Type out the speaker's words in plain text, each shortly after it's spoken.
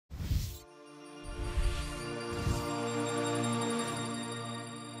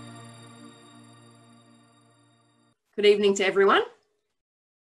Good evening to everyone.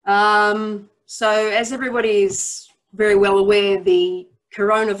 So as everybody is very well aware, the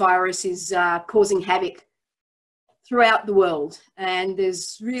coronavirus is causing havoc throughout the world, and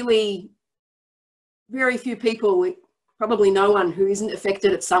there's really very few people, probably no one, who isn't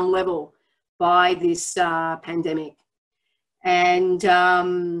affected at some level by this pandemic. And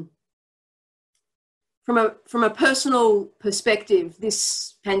from a personal perspective,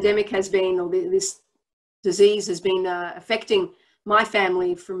 this pandemic has been, or this disease has been affecting my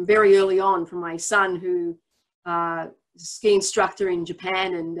family from very early on, from my son, who is a ski instructor in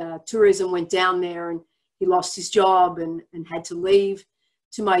Japan, and tourism went down there and he lost his job and had to leave,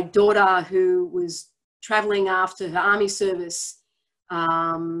 to my daughter, who was traveling after her army service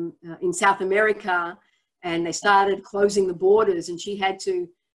in South America, and they started closing the borders, and she had to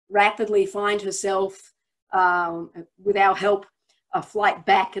rapidly find herself, with our help, a flight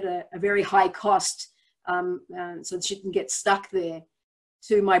back at a very high cost, so that she can get stuck there.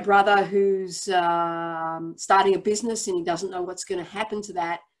 To my brother, who's starting a business and he doesn't know what's going to happen to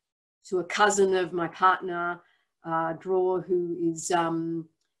that. To a cousin of my partner, Draw, who is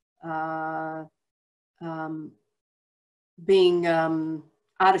being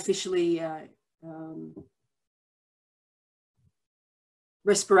artificially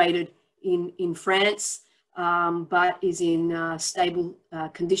respirated in France, but is in stable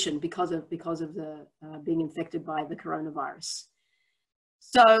condition because of the being infected by the coronavirus.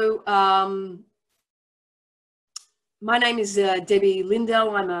 So my name is Debbie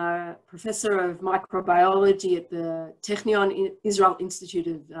Lindell. I'm a professor of microbiology at the Technion, Israel Institute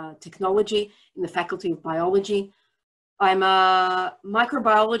of Technology, in the Faculty of Biology. I'm a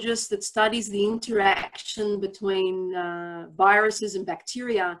microbiologist that studies the interaction between viruses and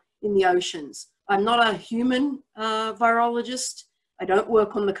bacteria in the oceans. I'm not a human virologist. I don't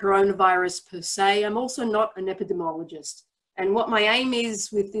work on the coronavirus per se. I'm also not an epidemiologist. And what my aim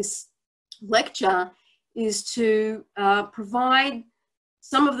is with this lecture is to provide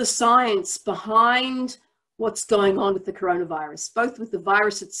some of the science behind what's going on with the coronavirus, both with the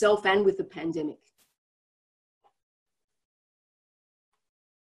virus itself and with the pandemic.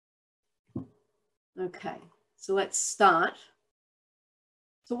 Okay, so let's start.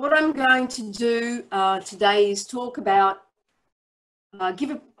 So what I'm going to do today is talk about,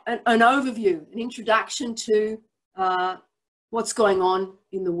 give an overview, an introduction to what's going on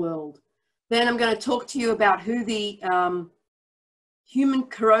in the world. Then I'm going to talk to you about who the human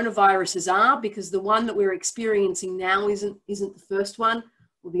coronaviruses are, because the one that we're experiencing now isn't the first one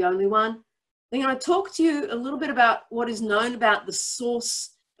or the only one. Then I'm going to talk to you a little bit about what is known about the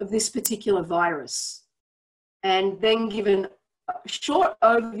source of this particular virus, and then give a short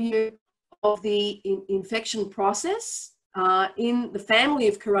overview of the infection process in the family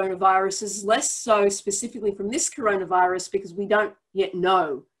of coronaviruses, less so specifically from this coronavirus because we don't yet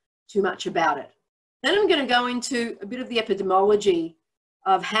know too much about it. Then I'm going to go into a bit of the epidemiology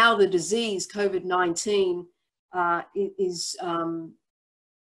of how the disease COVID-19 is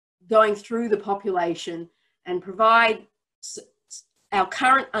going through the population, and provide our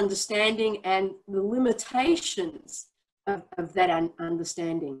current understanding and the limitations of that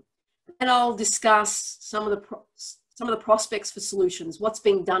understanding. And I'll discuss some of the prospects for solutions, what's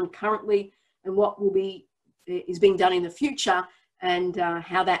being done currently and what is being done in the future, and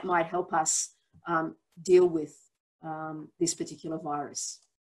how that might help us deal with this particular virus.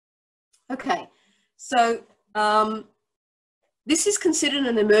 Okay, so this is considered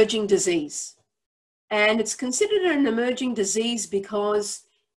an emerging disease. And it's considered an emerging disease because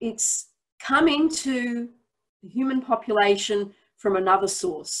it's come into the human population from another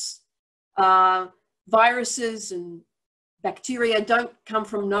source. Viruses and bacteria don't come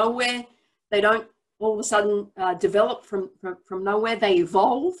from nowhere. They don't all of a sudden develop from nowhere. They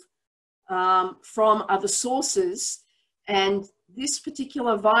evolve from other sources. And this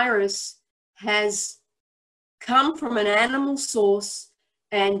particular virus has come from an animal source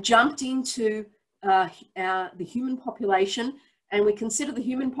and jumped into the human population. And we consider the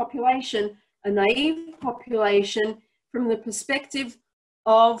human population a naive population from the perspective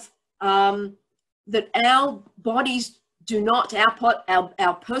of that our bodies do not,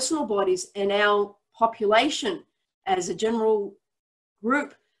 our personal bodies and our population as a general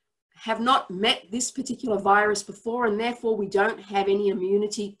group have not met this particular virus before, and therefore we don't have any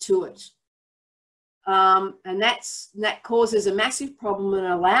immunity to it. And that causes a massive problem and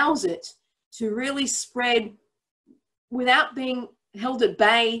allows it to really spread without being held at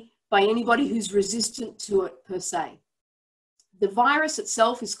bay by anybody who's resistant to it per se. The virus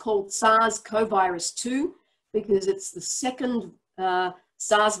itself is called SARS-CoV-2 because it's the second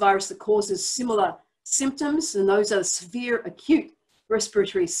SARS virus that causes similar symptoms, and those are severe acute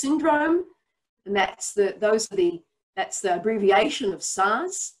respiratory syndrome, and that's the abbreviation of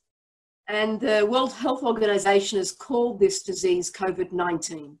SARS. And the World Health Organization has called this disease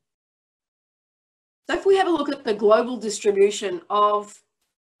COVID-19. So if we have a look at the global distribution of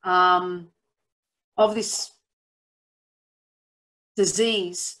this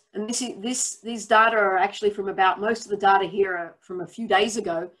disease, and these data are actually from most of the data here are from a few days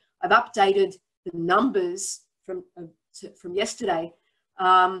ago. I've updated the numbers from yesterday.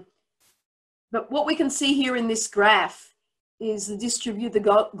 But what we can see here in this graph is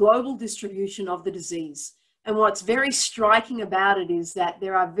the global distribution of the disease. And what's very striking about it is that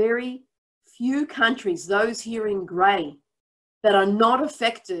there are very few countries, those here in grey, that are not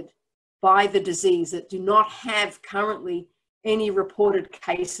affected by the disease, that do not have currently any reported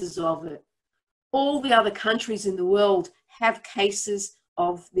cases of it. All the other countries in the world have cases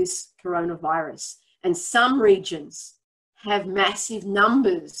of this coronavirus, and some regions have massive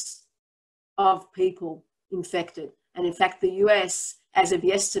numbers of people infected. And in fact, the US, as of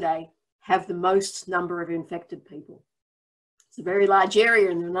yesterday, have the most number of infected people. It's a very large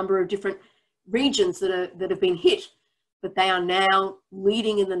area and a number of different regions that have been hit, but they are now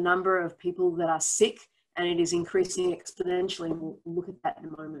leading in the number of people that are sick, and it is increasing exponentially. We'll look at that in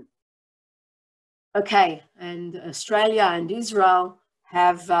a moment. Okay, and Australia and Israel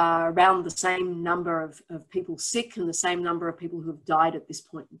have around the same number of people sick and the same number of people who have died at this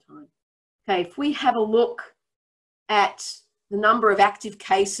point in time. Okay, if we have a look at the number of active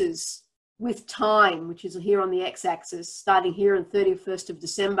cases with time, which is here on the x-axis, starting here on 31st of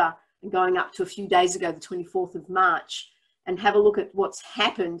December and going up to a few days ago, the 24th of March, and have a look at what's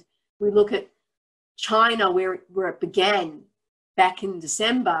happened. We look at China, where it began back in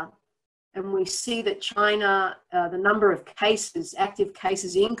December, and we see that China, the number of cases, active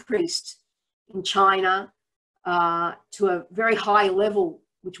cases, increased in China to a very high level,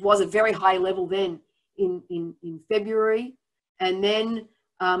 which was a very high level then in February. And then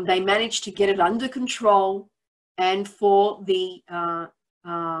they managed to get it under control, and for the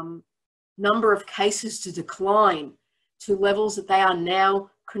number of cases to decline to levels that they are now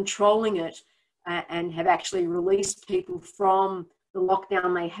controlling it, and have actually released people from the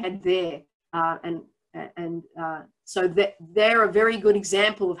lockdown they had there. So they're a very good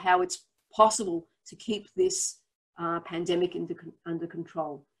example of how it's possible to keep this pandemic under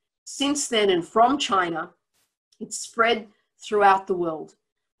control. Since then, and from China, it's spread throughout the world.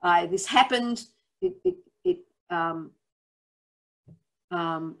 This happened, it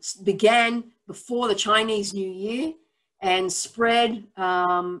began before the Chinese New Year and spread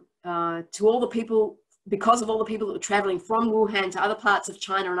to all the people, because of all the people that were traveling from Wuhan to other parts of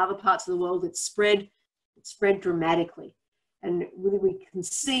China and other parts of the world. It spread dramatically. And really we can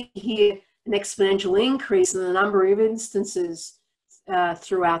see here an exponential increase in the number of instances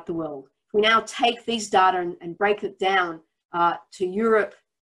throughout the world. If we now take these data and break it down to Europe,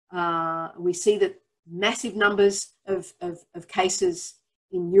 we see that massive numbers of cases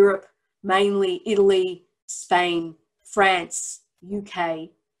in Europe, mainly Italy, Spain, France, UK,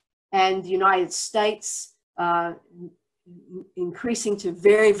 and the United States, increasing to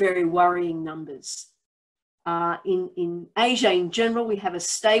very, very worrying numbers. In Asia in general, we have a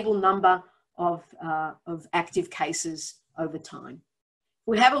stable number of active cases over time.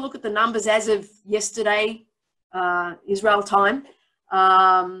 We have a look at the numbers as of yesterday, Israel time,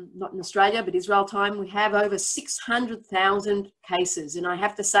 not in Australia, but Israel time. We have over 600,000 cases. And I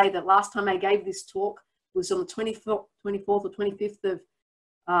have to say that last time I gave this talk was on the 24th or 25th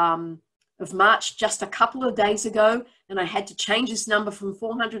of March, just a couple of days ago, and I had to change this number from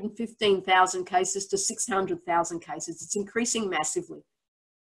 415,000 cases to 600,000 cases. It's increasing massively.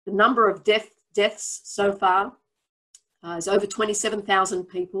 The number of deaths so far is over 27,000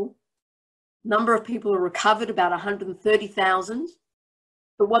 people. Number of people are recovered, about 130,000.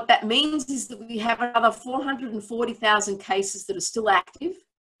 But what that means is that we have another 440,000 cases that are still active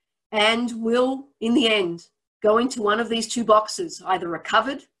and will, in the end, go into one of these two boxes, either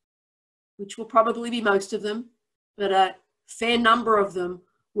recovered, which will probably be most of them, but a fair number of them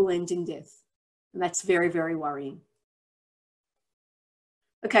will end in death. And that's very, very worrying.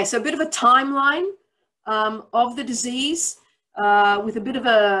 Okay, so a bit of a timeline of the disease with a bit of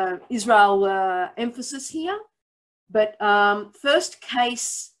a Israel emphasis here. But first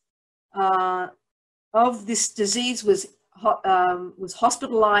case of this disease was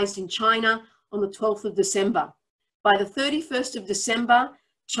hospitalized in China on the 12th of December. By the 31st of December,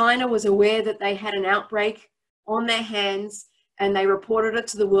 China was aware that they had an outbreak on their hands, and they reported it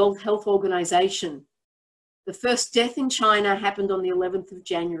to the World Health Organization. The first death in China happened on the 11th of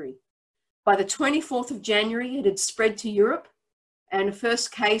January. By the 24th of January, it had spread to Europe, and the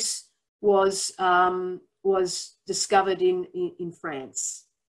first case was discovered in France.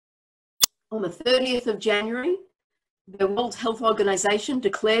 On the 30th of January, the World Health Organization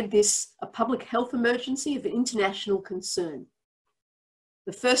declared this a public health emergency of international concern.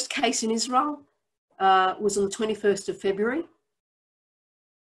 The first case in Israel was on the 21st of February.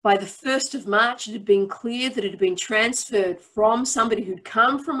 By the 1st of March, it had been clear that it had been transferred from somebody who'd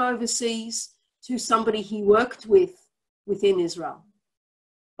come from overseas to somebody he worked with within Israel.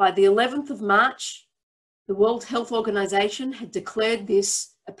 By the 11th of March, the World Health Organization had declared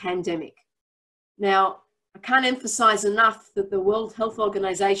this a pandemic. Now, I can't emphasize enough that the World Health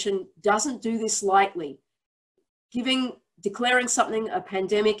Organization doesn't do this lightly. Declaring something a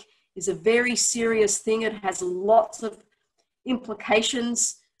pandemic is a very serious thing. It has lots of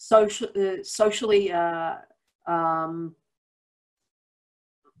implications socially,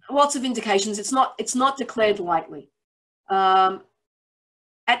 lots of indications. It's not declared lightly. At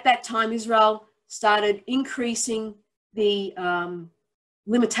that time, Israel started increasing the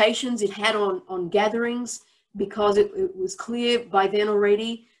limitations it had on gatherings, because it was clear by then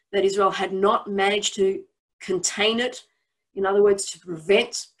already that Israel had not managed to contain it. In other words, to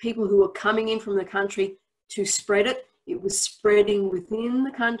prevent people who were coming in from the country to spread it. It was spreading within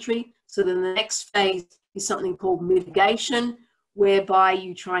the country. So then the next phase is something called mitigation, whereby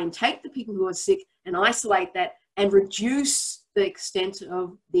you try and take the people who are sick and isolate that and reduce the extent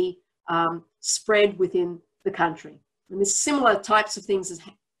of the spread within the country. And there's similar types of things that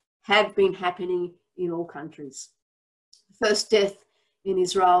have been happening in all countries. The first death in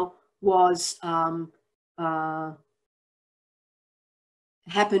Israel was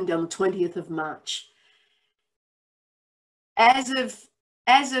happened on the 20th of March. As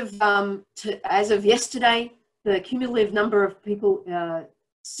of yesterday, the cumulative number of people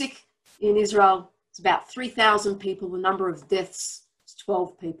sick in Israel is about 3,000 people. The number of deaths is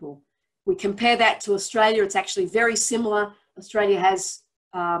 12 people. We compare that to Australia, it's actually very similar. Australia has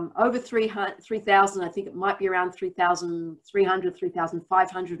over 3,000, I think it might be around 3,300,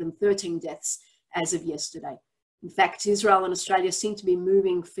 3,513 deaths as of yesterday. In fact, Israel and Australia seem to be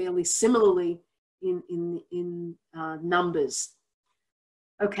moving fairly similarly in numbers.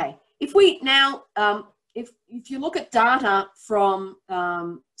 Okay, if we now, if you look at data from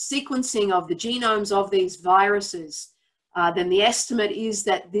sequencing of the genomes of these viruses, then the estimate is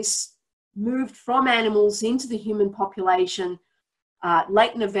that this moved from animals into the human population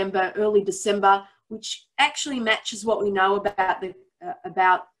late November, early December, which actually matches what we know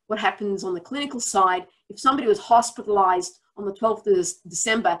about what happens on the clinical side. If somebody was hospitalized on the 12th of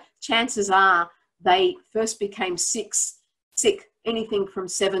December, chances are they first became sick anything from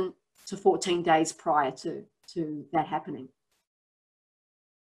 7 to 14 days prior to that happening.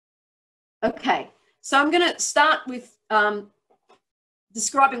 Okay, so I'm going to start with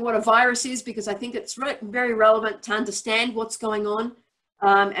describing what a virus is, because I think it's very relevant to understand what's going on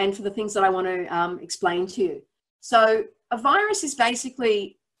and for the things that I want to explain to you. So a virus is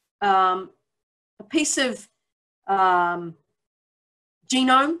basically a piece of genome,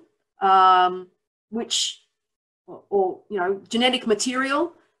 genetic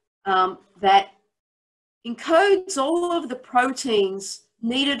material that encodes all of the proteins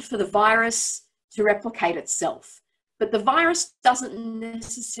needed for the virus to replicate itself. But the virus doesn't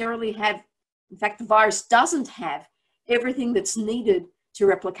necessarily have, in fact, the virus doesn't have everything that's needed to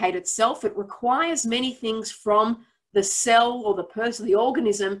replicate itself. It requires many things from the cell or the person, the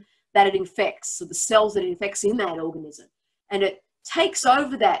organism that it infects, so the cells that it infects in that organism. And it takes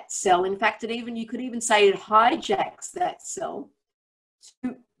over that cell. In fact, you could even say it hijacks that cell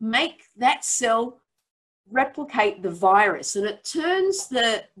to make that cell replicate the virus. And it turns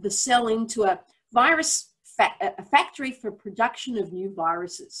the cell into a factory for production of new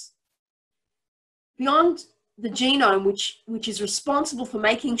viruses. Beyond the genome, which is responsible for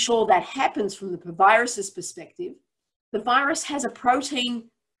making sure that happens from the virus's perspective, the virus has a protein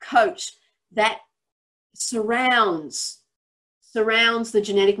coat that surrounds the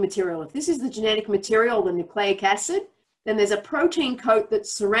genetic material. If this is the genetic material, the nucleic acid, then there's a protein coat that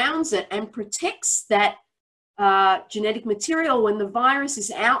surrounds it and protects that genetic material when the virus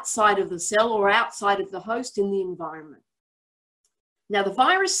is outside of the cell or outside of the host in the environment. Now, the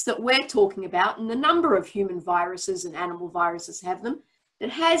virus that we're talking about, and a number of human viruses and animal viruses have them,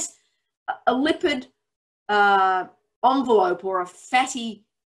 it has a lipid envelope or a fatty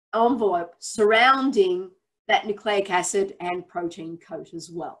envelope surrounding that nucleic acid and protein coat as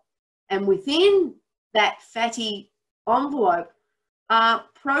well. And within that fatty envelope are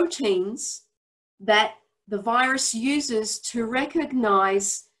proteins that the virus uses to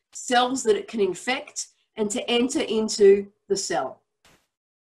recognize cells that it can infect and to enter into the cell.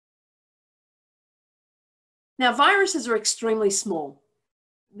 Now, viruses are extremely small.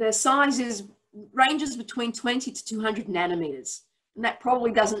 Their size ranges between 20 to 200 nanometers. And that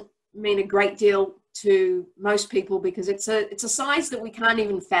probably doesn't mean a great deal to most people because it's a size that we can't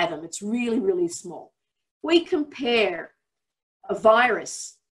even fathom. It's really, really small. We compare a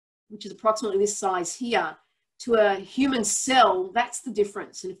virus, which is approximately this size here, to a human cell, that's the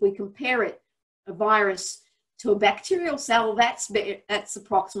difference. And if we compare it, a virus, to a bacterial cell, that's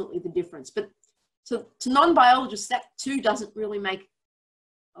approximately the difference. But to non-biologists, that too doesn't really make,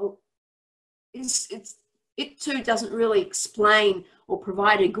 it too doesn't really explain or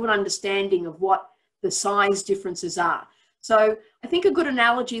provide a good understanding of what the size differences are. So I think a good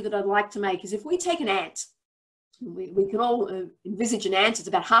analogy that I'd like to make is if we take an ant, we can all envisage an ant, it's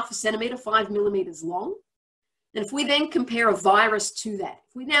about 0.5 centimeter, 5 millimeters long. And if we then compare a virus to that,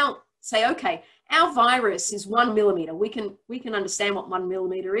 if we now say, okay, our virus is 1 millimeter, we can understand what 1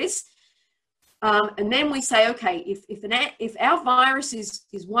 millimeter is. And then we say, okay, if our virus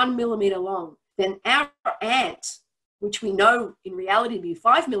is 1 millimeter long, then our ant, which we know in reality to be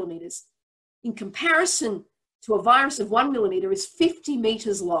 5 millimeters, in comparison to a virus of 1 millimeter is 50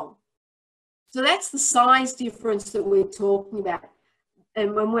 meters long. So that's the size difference that we're talking about.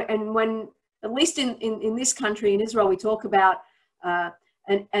 And when at least in this country, in Israel, we talk about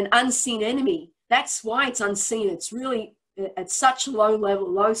an unseen enemy. That's why it's unseen. It's really at such a low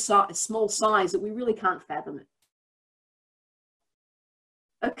level, small size that we really can't fathom it.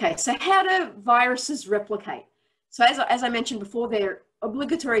 Okay, so how do viruses replicate? So as I mentioned before, they're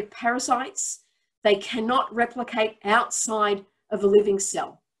obligatory parasites. They cannot replicate outside of a living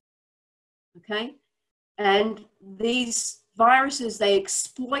cell. Okay, and these viruses, they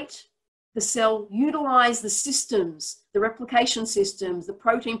exploit the cell, utilize the systems, the replication systems, the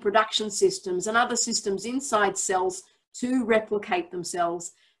protein production systems, and other systems inside cells to replicate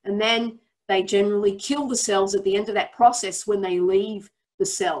themselves. And then they generally kill the cells at the end of that process when they leave the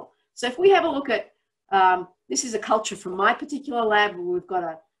cell. So if we have a look at, this is a culture from my particular lab where we've got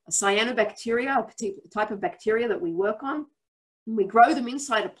a cyanobacteria, a particular type of bacteria that we work on. And we grow them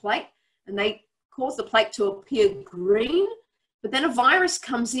inside a plate and they cause the plate to appear green, but then a virus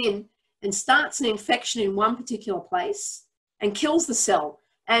comes in and starts an infection in one particular place and kills the cell.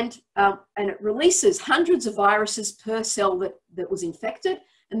 And it releases hundreds of viruses per cell that was infected.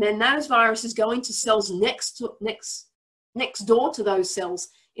 And then those viruses go into cells next door to those cells,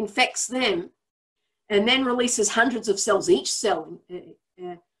 infects them, and then releases hundreds of cells. Each cell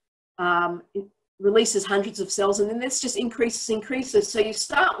releases hundreds of cells, and then this just increases. So you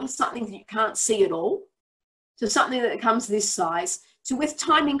start with something that you can't see at all, to something that becomes this size, to with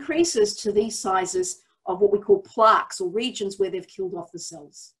time increases to these sizes of what we call plaques or regions where they've killed off the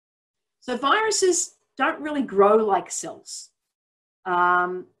cells. So viruses don't really grow like cells.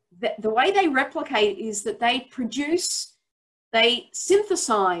 The way they replicate is that they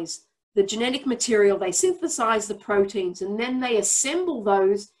synthesize the genetic material, they synthesize the proteins, and then they assemble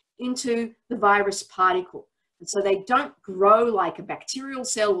those into the virus particle. And so they don't grow like a bacterial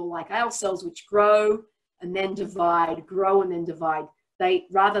cell or like our cells, which grow and then divide, grow and then divide. They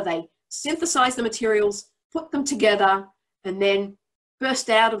synthesize the materials, put them together, and then burst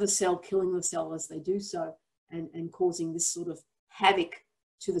out of the cell, killing the cell as they do so, and causing this sort of havoc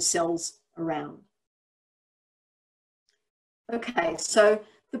to the cells around. Okay, so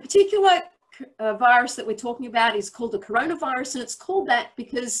the particular virus that we're talking about is called the coronavirus, and it's called that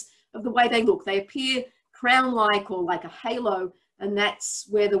because of the way they look. They appear crown-like or like a halo, and that's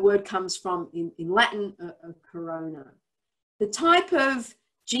where the word comes from in Latin, corona. The type of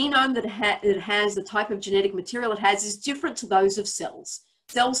genome that it has, the type of genetic material it has, is different to those of cells.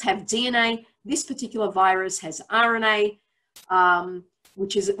 Cells have DNA. This particular virus has RNA,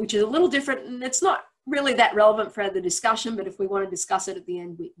 which is a little different, and it's not really that relevant for the discussion, but if we want to discuss it at the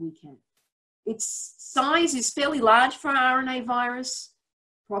end, we can. Its size is fairly large for an RNA virus,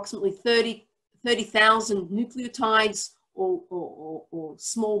 approximately 30,000 nucleotides or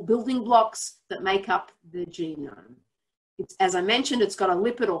small building blocks that make up the genome. As I mentioned, it's got a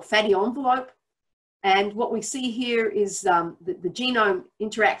lipid or fatty envelope. And what we see here is the genome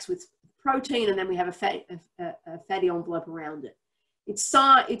interacts with protein, and then we have a fatty envelope around it.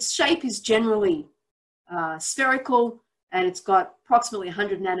 Its shape is generally spherical, and it's got approximately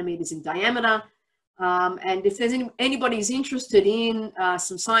 100 nanometers in diameter. And if there's anybody's interested in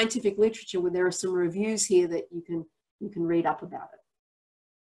some scientific literature, where there are some reviews here that you can read up about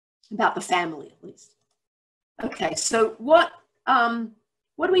it, about the family at least. Okay, so what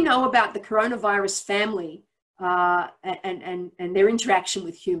do we know about the coronavirus family and their interaction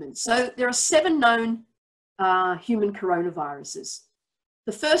with humans. So there are 7 known human coronaviruses.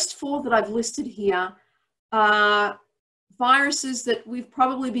 The first 4 that I've listed here are viruses that we've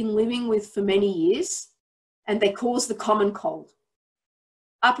probably been living with for many years, and they cause the common cold.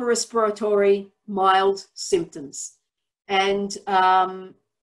 Upper respiratory, mild symptoms. And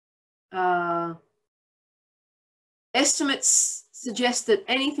estimates suggest that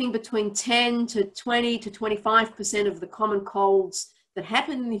anything between 10 to 20 to 25% of the common colds that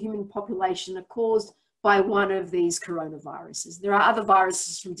happen in the human population are caused by one of these coronaviruses. There are other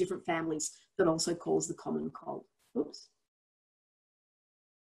viruses from different families that also cause the common cold. Oops.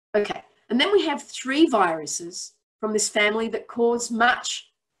 Okay, and then we have 3 viruses from this family that cause much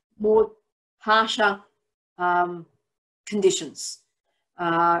more harsher conditions.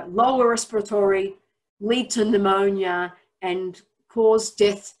 Lower respiratory, lead to pneumonia, and cause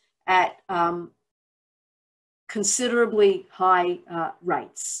death at considerably high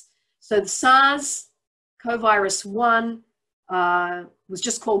rates. So the SARS-CoV-1 was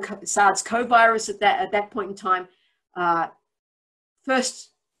just called SARS-CoV at that point in time. First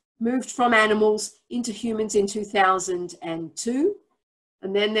moved from animals into humans in 2002.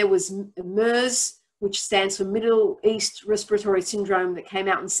 And then there was MERS, which stands for Middle East Respiratory Syndrome, that came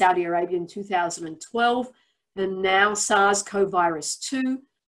out in Saudi Arabia in 2012. And now SARS-CoV-2,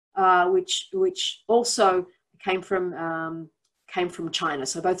 which also came from China.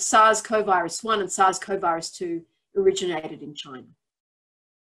 So both SARS-CoV-1 and SARS-CoV-2 originated in China.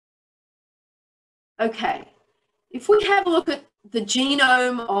 Okay, if we have a look at the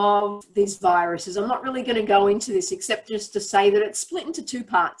genome of these viruses, I'm not really going to go into this except just to say that it's split into 2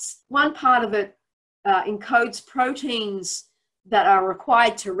 parts. One part of it encodes proteins that are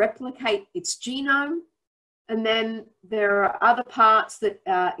required to replicate its genome. And then there are other parts that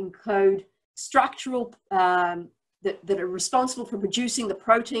encode structural, that are responsible for producing the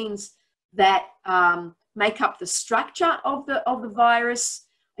proteins that make up the structure of the virus,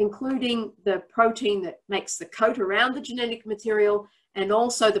 including the protein that makes the coat around the genetic material, and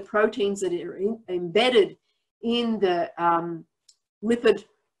also the proteins that are embedded in the lipid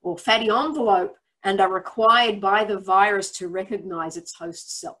or fatty envelope and are required by the virus to recognize its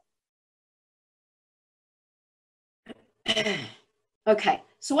host cell. Okay,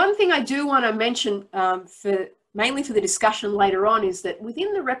 so one thing I do want to mention mainly for the discussion later on is that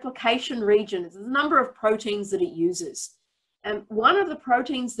within the replication region, there's a number of proteins that it uses. And one of the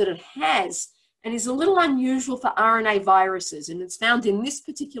proteins that it has, and is a little unusual for RNA viruses, and it's found in this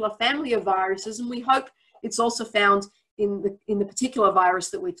particular family of viruses, and we hope it's also found in the particular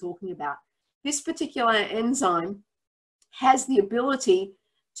virus that we're talking about. This particular enzyme has the ability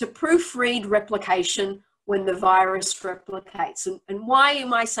to proofread replication when the virus replicates. And why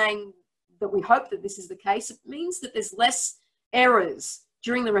am I saying that we hope that this is the case? It means that there's less errors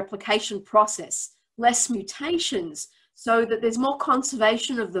during the replication process, less mutations, so that there's more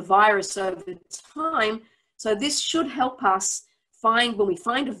conservation of the virus over time. So this should help us find, when we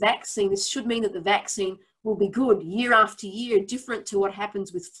find a vaccine, this should mean that the vaccine will be good year after year, different to what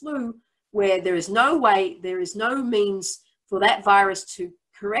happens with flu, where there is no means for that virus to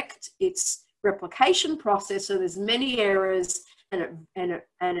correct its replication process. So there's many errors, and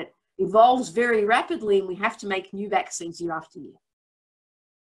it evolves very rapidly, and we have to make new vaccines year after year.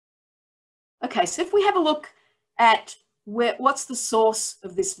 Okay, so if we have a look at what's the source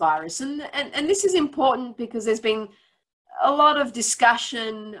of this virus, and this is important because there's been a lot of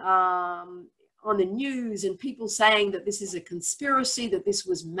discussion on the news and people saying that this is a conspiracy, that this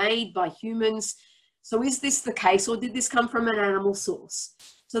was made by humans. So is this the case, or did this come from an animal source?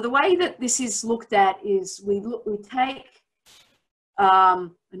 So the way that this is looked at is we take,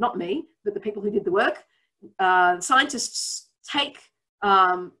 not me, but the people who did the work, scientists take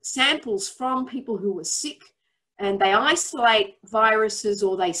samples from people who were sick, and they isolate viruses,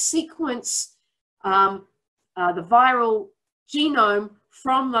 or they sequence the viral genome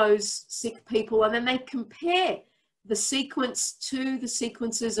from those sick people, and then they compare the sequence to the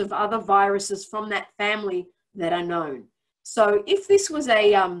sequences of other viruses from that family that are known. So if this was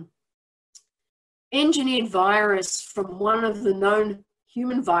a engineered virus from one of the known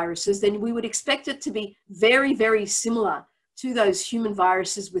human viruses, then we would expect it to be very, very similar to those human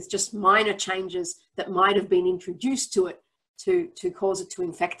viruses, with just minor changes that might have been introduced to it to cause it to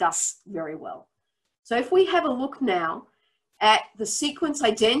infect us very well. So if we have a look now at the sequence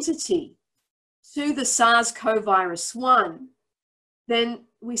identity to the SARS-CoV-1, then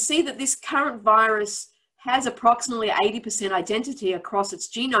we see that this current virus has approximately 80% identity across its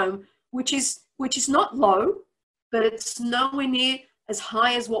genome, which is not low, but it's nowhere near as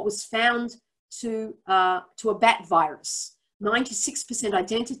high as what was found to a bat virus, 96%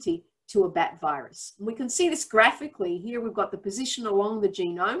 identity to a bat virus. And we can see this graphically. Here we've got the position along the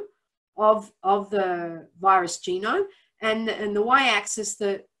genome of the virus genome, and the y-axis,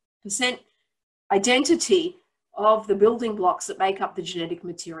 the percent identity of the building blocks that make up the genetic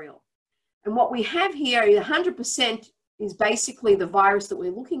material. And what we have here is 100% is basically the virus that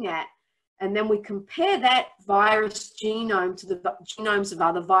we're looking at. And then we compare that virus genome to the genomes of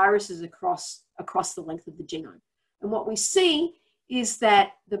other viruses across the length of the genome. And what we see is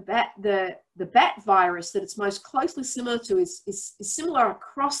that the bat virus that it's most closely similar to is similar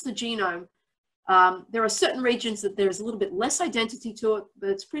across the genome. There are certain regions that there's a little bit less identity to it, but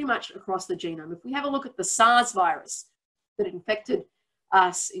it's pretty much across the genome. If we have a look at the SARS virus that infected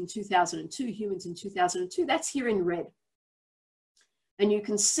us in 2002, humans in 2002, that's here in red. And you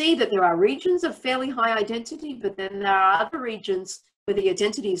can see that there are regions of fairly high identity, but then there are other regions where the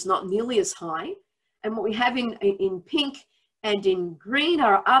identity is not nearly as high. And what we have in pink and in green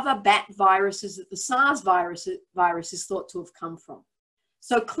are other bat viruses that the SARS virus is thought to have come from.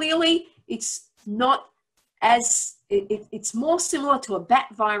 So clearly it's not as, it's more similar to a bat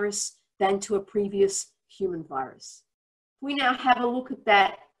virus than to a previous human virus. We now have a look at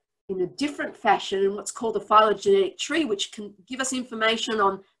that in a different fashion in what's called a phylogenetic tree, which can give us information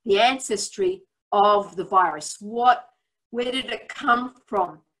on the ancestry of the virus. Where did it come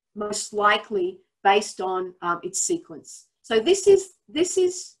from? Most likely based on its sequence. So this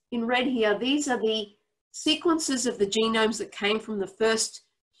is in red here. These are the sequences of the genomes that came from the first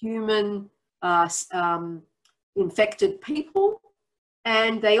human infected people,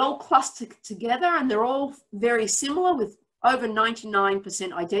 and they all cluster together, and they're all very similar with over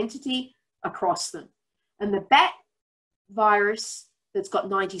 99% identity across them. And the bat virus that's got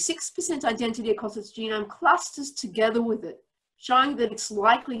 96% identity across its genome clusters together with it, showing that it's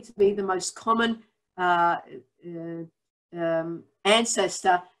likely to be the most common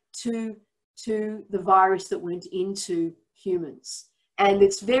ancestor to the virus that went into humans. And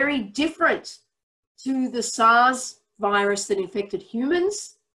it's very different to the SARS virus that infected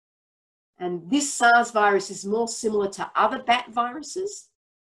humans. And this SARS virus is more similar to other bat viruses.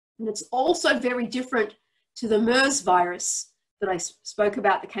 And it's also very different to the MERS virus that I spoke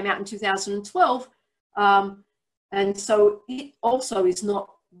about that came out in 2012. And so it also is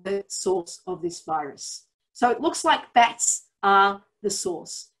not the source of this virus. So it looks like bats are the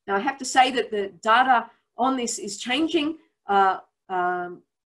source. Now I have to say that the data on this is changing from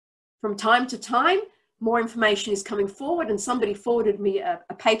time to time. More information is coming forward, and somebody forwarded me a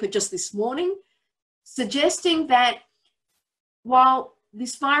paper just this morning suggesting that while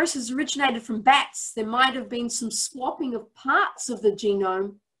this virus has originated from bats, there might have been some swapping of parts of the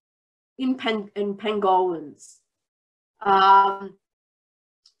genome in pangolins.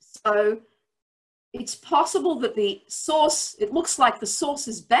 So it's possible that the source, it looks like the source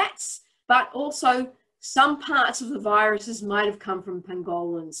is bats, but also some parts of the viruses might have come from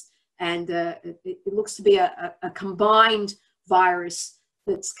pangolins. And it looks to be a combined virus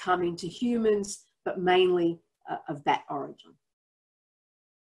that's coming to humans, but mainly of bat origin.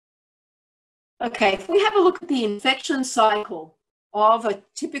 Okay, if we have a look at the infection cycle of a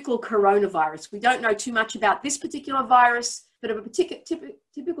typical coronavirus, we don't know too much about this particular virus, but of a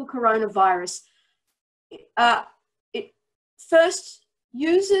typical coronavirus, it first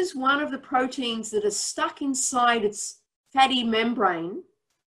uses one of the proteins that are stuck inside its fatty membrane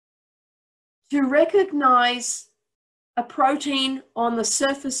to recognize a protein on the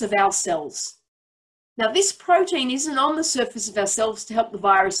surface of our cells. Now, this protein isn't on the surface of our cells to help the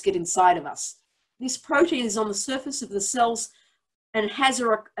virus get inside of us. This protein is on the surface of the cells and has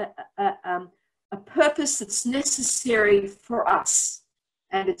a purpose that's necessary for us.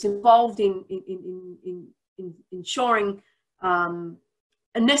 And it's involved in ensuring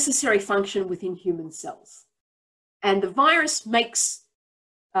a necessary function within human cells. And the virus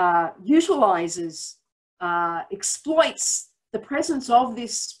utilizes, exploits the presence of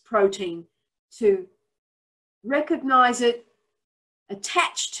this protein to recognize it,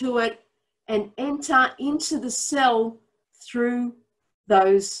 attach to it, and enter into the cell through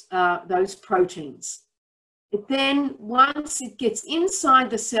those proteins. It then, once it gets inside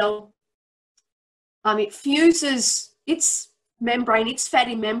the cell, it fuses its membrane, its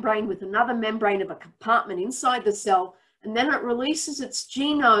fatty membrane, with another membrane of a compartment inside the cell, and then it releases its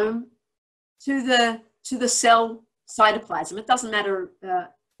genome to the cell cytoplasm. It doesn't matter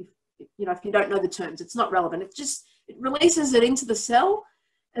if you don't know the terms, it's not relevant. It releases it into the cell,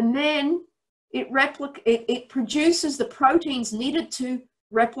 and then it produces the proteins needed to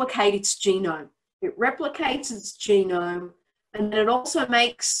replicate its genome. It replicates its genome, and then it also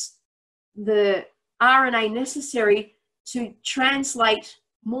makes the RNA necessary to translate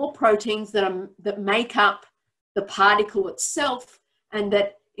more proteins that make up the particle itself and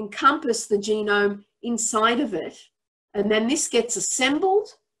that encompass the genome inside of it. And then this gets assembled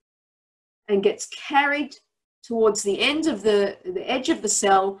and gets carried towards the end of the edge of the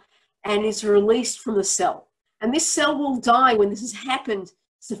cell and is released from the cell. And this cell will die when this has happened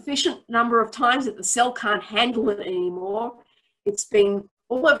sufficient number of times that the cell can't handle it anymore. It's been,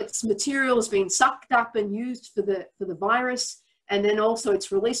 all of its material has been sucked up and used for the virus, and then also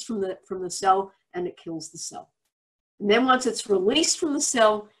it's released from the cell and it kills the cell. And then once it's released from the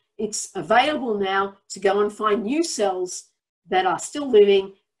cell, it's available now to go and find new cells that are still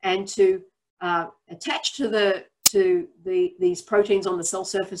living and to attach to these proteins on the cell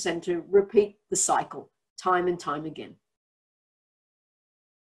surface and to repeat the cycle time and time again.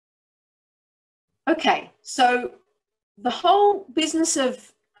 Okay, so the whole business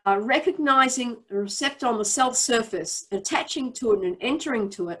of recognizing a receptor on the cell surface, attaching to it and entering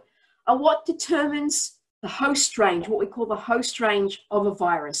to it, are what determines the host range, what we call the host range of a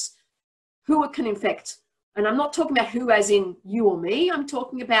virus, who it can infect. And I'm not talking about who as in you or me, I'm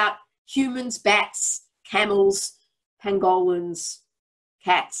talking about humans, bats, camels, pangolins,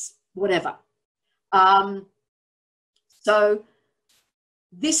 cats, whatever. So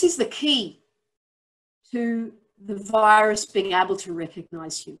this is the key to the virus being able to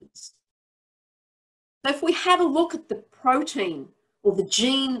recognize humans. So if we have a look at the protein or the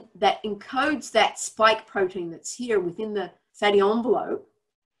gene that encodes that spike protein that's here within the fatty envelope,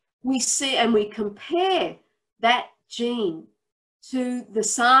 we see and we compare that gene to the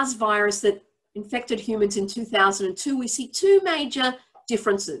SARS virus that infected humans in 2002, we see two major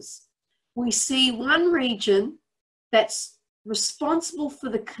differences. We see one region that's responsible for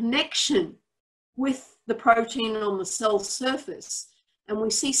the connection with the protein on the cell surface, and we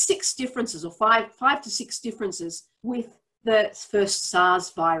see 6 differences, or five to six differences with the first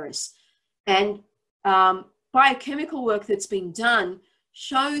SARS virus. And biochemical work that's been done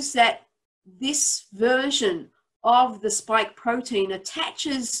shows that this version of the spike protein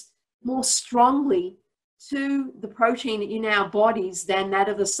attaches more strongly to the protein in our bodies than that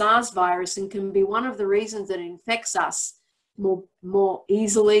of the SARS virus, and can be one of the reasons that it infects us more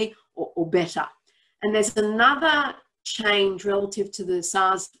easily or better. And there's another change relative to the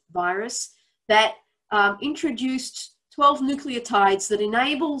SARS virus that introduced 12 nucleotides that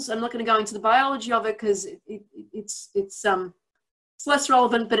enables, I'm not going to go into the biology of it because it's less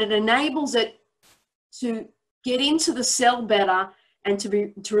relevant, but it enables it to get into the cell better and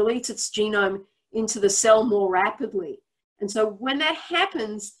to release its genome into the cell more rapidly. And so when that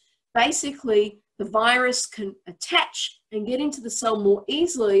happens, basically the virus can attach and get into the cell more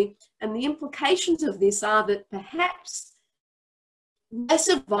easily. And the implications of this are that perhaps less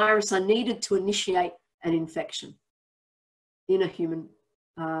of virus are needed to initiate an infection in a human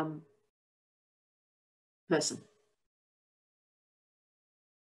person.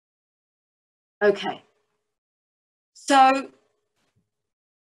 Okay, so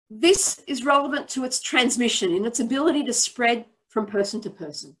this is relevant to its transmission and its ability to spread from person to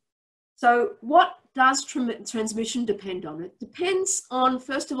person. So what does transmission depend on? It depends on,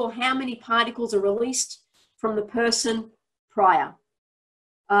 first of all, how many particles are released from the person prior.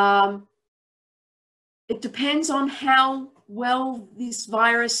 It depends on how well this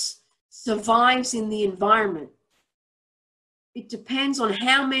virus survives in the environment. It depends on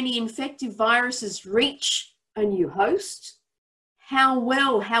how many infective viruses reach a new host,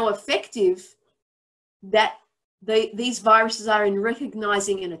 how effective that these viruses are in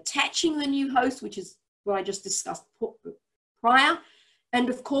recognizing and attaching the new host, which is what I just discussed prior. And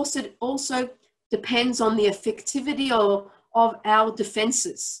of course, it also depends on the effectivity of our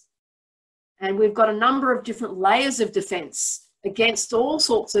defenses. And we've got a number of different layers of defense against all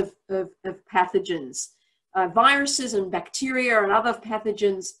sorts of pathogens. Viruses and bacteria and other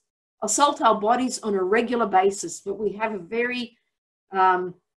pathogens assault our bodies on a regular basis, but we have a very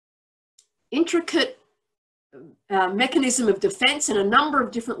intricate mechanism of defense and a number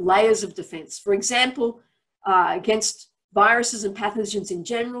of different layers of defense. For example, against viruses and pathogens in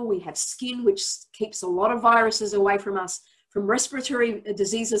general, we have skin, which keeps a lot of viruses away from us. From respiratory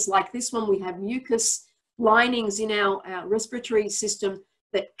diseases like this one, we have mucus linings in our respiratory system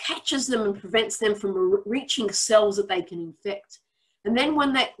that catches them and prevents them from reaching cells that they can infect. And then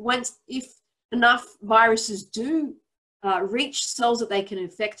if enough viruses do reach cells that they can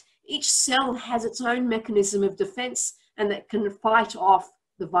infect, each cell has its own mechanism of defense and that can fight off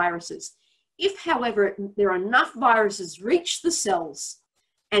the viruses. If, however, there are enough viruses reach the cells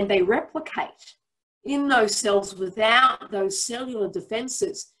and they replicate in those cells without those cellular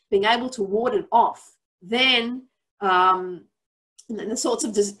defenses, being able to ward it off, then the sorts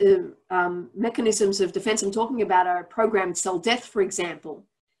of mechanisms of defense I'm talking about are programmed cell death, for example.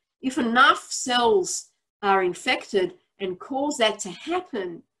 If enough cells are infected and cause that to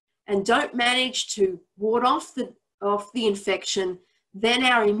happen and don't manage to ward off the infection, then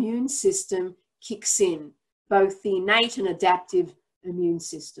our immune system kicks in, both the innate and adaptive immune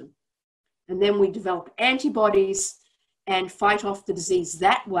system. And then we develop antibodies and fight off the disease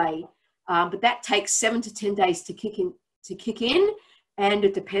that way. But that takes 7 to 10 days to kick in, and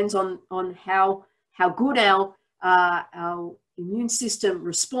it depends on how good our immune system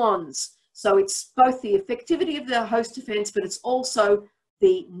responds. So it's both the effectivity of the host defense, but it's also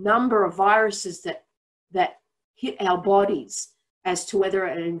the number of viruses that hit our bodies as to whether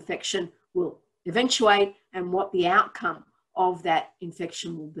an infection will eventuate and what the outcome of that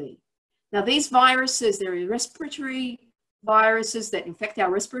infection will be. Now, these viruses, they're respiratory viruses that infect our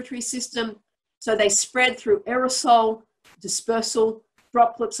respiratory system. So they spread through aerosol, dispersal,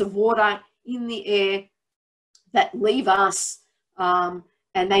 droplets of water in the air that leave us, and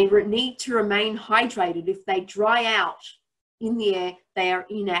they need to remain hydrated. If they dry out in the air, they are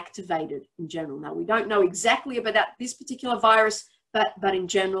inactivated in general. Now, we don't know exactly about this particular virus, but in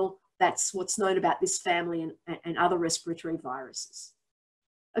general, that's what's known about this family and other respiratory viruses.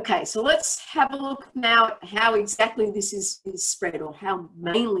 Okay, so let's have a look now at how exactly this is spread, or how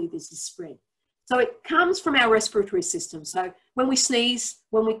mainly this is spread. So it comes from our respiratory system. So when we sneeze,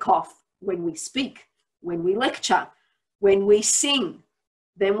 when we cough, when we speak, when we lecture, when we sing,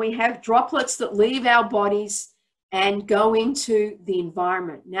 then we have droplets that leave our bodies and go into the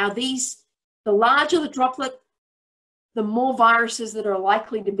environment. Now the larger the droplet, the more viruses that are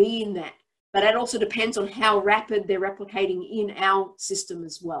likely to be in that. But it also depends on how rapid they're replicating in our system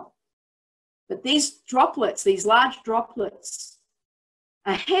as well. But these droplets, these large droplets,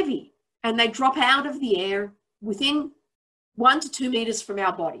 are heavy, and they drop out of the air within 1 to 2 meters from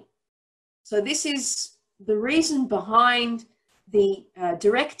our body. So this is the reason behind the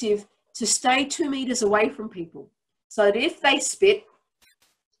directive to stay 2 meters away from people. So that if they spit,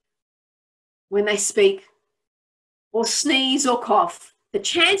 when they speak, or sneeze or cough, the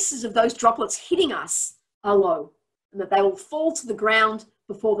chances of those droplets hitting us are low, and that they will fall to the ground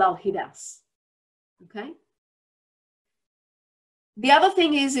before they'll hit us. Okay? The other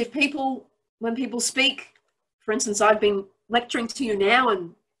thing is, when people speak, for instance, I've been lecturing to you now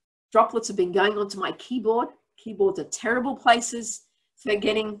and droplets have been going onto my keyboard. Keyboards are terrible places for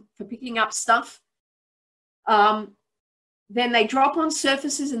picking up stuff. Then they drop on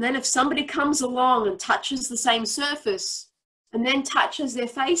surfaces, and then if somebody comes along and touches the same surface and then touches their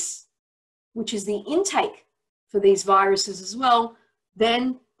face, which is the intake for these viruses as well,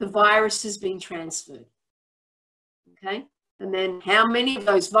 then the virus has been transferred. Okay? And then how many of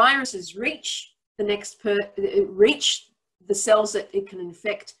those viruses reach reach the cells that it can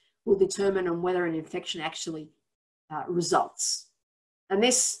infect will determine on whether an infection actually results. And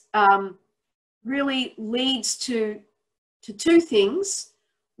this really leads to two things.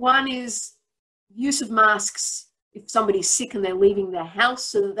 One is use of masks if somebody's sick and they're leaving their house,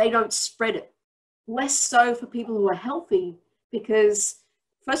 so that they don't spread it. Less so for people who are healthy, because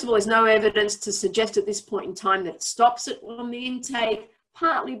first of all, there's no evidence to suggest at this point in time that it stops it on the intake,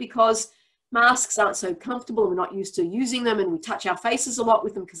 partly because masks aren't so comfortable and we're not used to using them, and we touch our faces a lot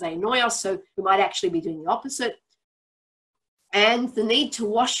with them because they annoy us, so we might actually be doing the opposite. And the need to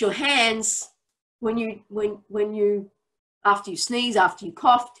wash your hands when you after you sneeze, after you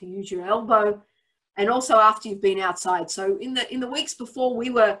cough, to use your elbow, and also after you've been outside. So in the weeks before we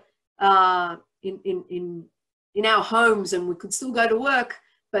were in our homes and we could still go to work,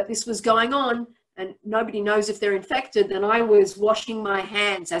 but this was going on and nobody knows if they're infected, then I was washing my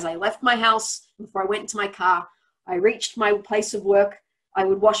hands as I left my house. Before I went into my car, I reached my place of work, I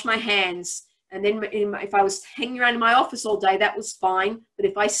would wash my hands. And then if I was hanging around in my office all day, that was fine. But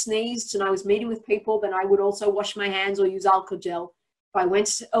if I sneezed and I was meeting with people, then I would also wash my hands or use alcohol gel. If I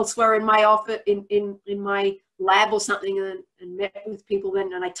went elsewhere in my office, in my lab or something, and met with people,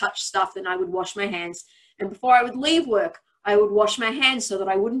 and I touched stuff, then I would wash my hands. And before I would leave work, I would wash my hands so that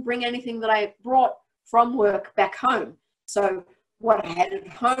I wouldn't bring anything that I brought from work back home. So what I had at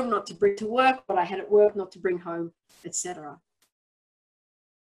home not to bring to work, what I had at work not to bring home, etc.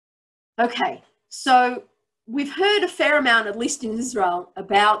 Okay, so we've heard a fair amount, at least in Israel,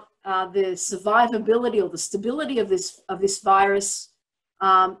 about the survivability or the stability of this virus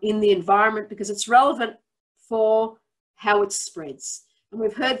in the environment, because it's relevant for how it spreads. And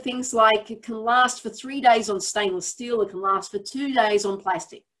we've heard things like it can last for 3 days on stainless steel, it can last for 2 days on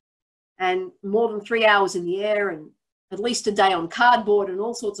plastic, and more than 3 hours in the air, and at least a day on cardboard and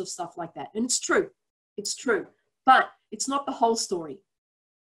all sorts of stuff like that. And it's true. It's true. But it's not the whole story.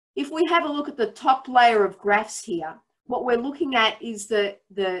 If we have a look at the top layer of graphs here, what we're looking at is the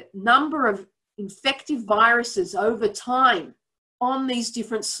number of infective viruses over time on these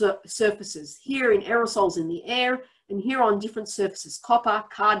different surfaces. Here in aerosols in the air, and here on different surfaces, copper,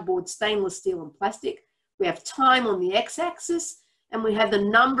 cardboard, stainless steel, and plastic. We have time on the x-axis, and we have the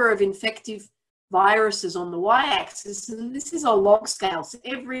number of infective viruses on the y-axis, and this is a log scale. So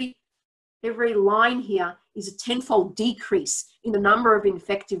every line here is a 10-fold decrease in the number of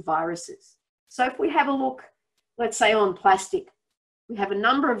infective viruses. So if we have a look, let's say on plastic, we have a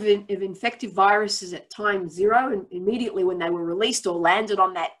number of infective viruses at time 0, and immediately when they were released or landed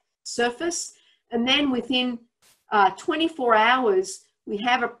on that surface, and then within 24 hours, we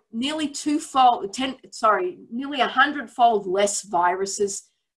have a nearly 100-fold less viruses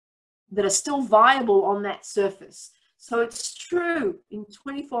that are still viable on that surface. So it's true, in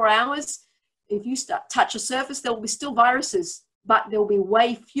 24 hours, if you touch a surface, there will be still viruses, but there will be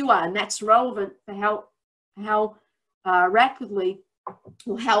way fewer, and that's relevant for how rapidly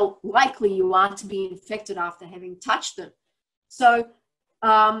or how likely you are to be infected after having touched them. So,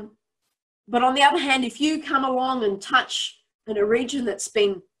 but on the other hand, if you come along and touch in a region that's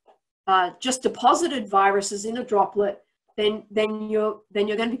been just deposited viruses in a droplet, then you're going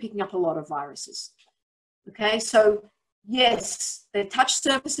to be picking up a lot of viruses. Okay, so yes, they touch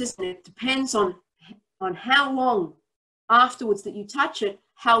surfaces, and it depends on how long afterwards that you touch it,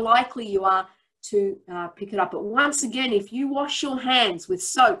 how likely you are to pick it up. But once again, if you wash your hands with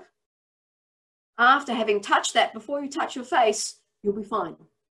soap after having touched that before you touch your face, you'll be fine.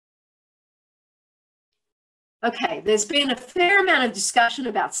 Okay, there's been a fair amount of discussion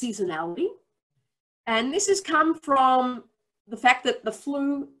about seasonality, and this has come from the fact that the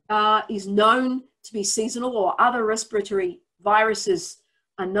flu is known to be seasonal, or other respiratory viruses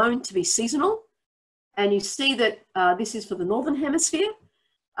are known to be seasonal. And you see that this is for the Northern Hemisphere.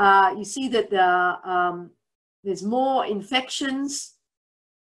 You see that there's more infections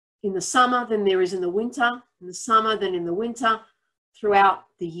in the summer than there is in the winter, in the summer than in the winter throughout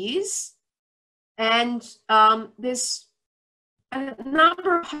the years. And there's a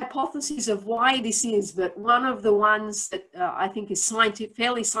number of hypotheses of why this is, but one of the ones that I think is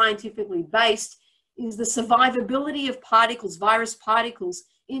fairly scientifically based is the survivability of particles, virus particles,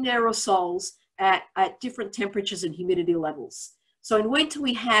 in aerosols at different temperatures and humidity levels. So in winter,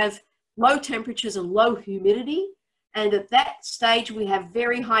 we have low temperatures and low humidity, and at that stage, we have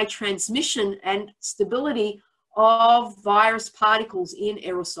very high transmission and stability of virus particles in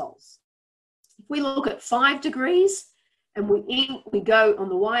aerosols. If we look at 5 degrees, and we go on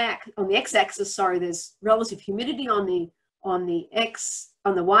the x-axis, sorry, there's relative humidity. On the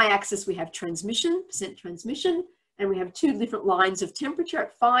y-axis, we have percent transmission, and we have 2 different lines of temperature.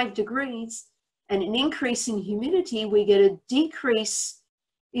 At 5 degrees and an increase in humidity, we get a decrease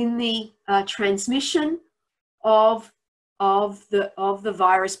in the transmission of the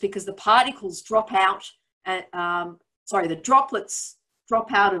virus, because the particles drop out. The droplets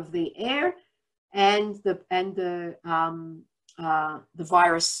drop out of the air, and the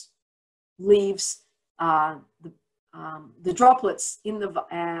virus leaves the droplets in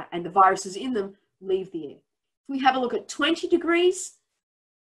and the viruses in them leave the air. If we have a look at 20 degrees,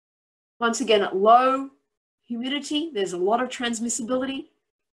 once again at low humidity, there's a lot of transmissibility.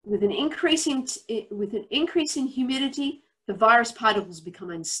 With an increase in humidity, the virus particles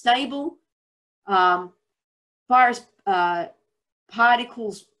become unstable. Virus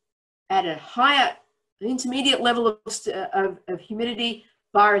particles at a higher, intermediate level of humidity,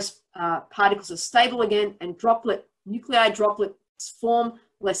 virus particles are stable again, and nuclei droplets form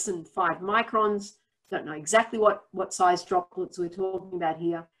less than 5 microns. Don't know exactly what size droplets we're talking about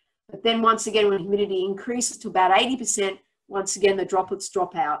here. But then once again, when humidity increases to about 80%, once again, the droplets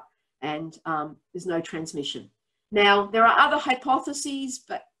drop out, and there's no transmission. Now, there are other hypotheses,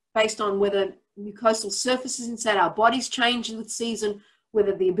 but based on whether mucosal surfaces inside our bodies change with season,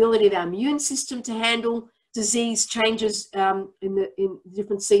 whether the ability of our immune system to handle disease changes in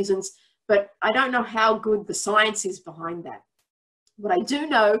different seasons, but I don't know how good the science is behind that. What I do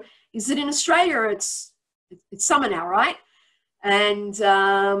know is that in Australia, it's summer now, right? And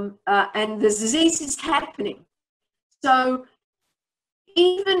the disease is happening. So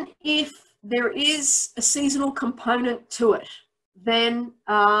even if there is a seasonal component to it, then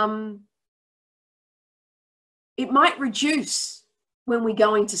it might reduce when we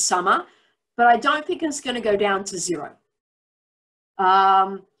go into summer, but I don't think it's going to go down to 0.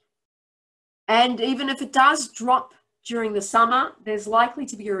 And even if it does drop during the summer, there's likely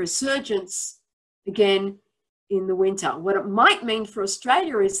to be a resurgence again in the winter. What it might mean for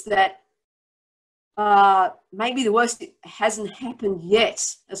Australia is that maybe the worst hasn't happened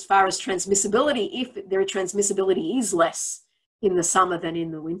yet as far as transmissibility, if their transmissibility is less in the summer than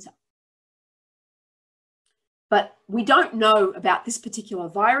in the winter. But we don't know about this particular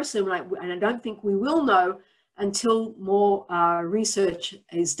virus, and I don't think we will know until more research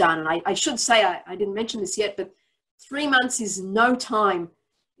is done. And I should say, I didn't mention this yet, but 3 months is no time,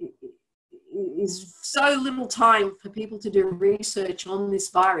 is so little time for people to do research on this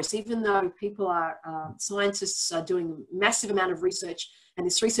virus, even though people are, scientists are doing a massive amount of research, and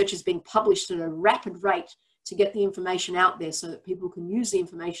this research is being published at a rapid rate to get the information out there so that people can use the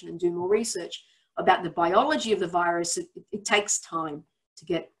information and do more research about the biology of the virus. It takes time to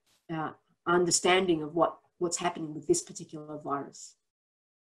get understanding of what's happening with this particular virus.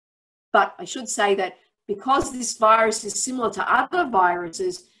 But I should say that because this virus is similar to other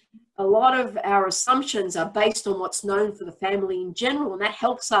viruses, a lot of our assumptions are based on what's known for the family in general, and that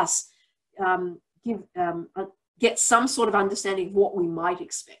helps us get some sort of understanding of what we might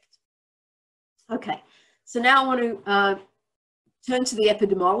expect. Okay, so now I want to turn to the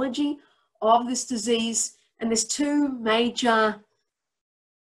epidemiology of this disease, and there's two major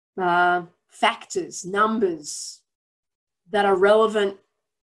factors, numbers, that are relevant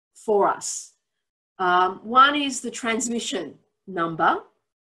for us. One is the transmission number,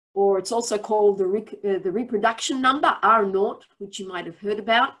 or it's also called the reproduction number, R0, which you might have heard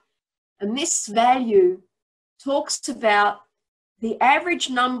about. And this value talks about the average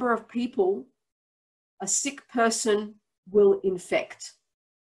number of people a sick person will infect.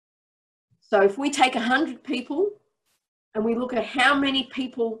 So if we take 100 people and we look at how many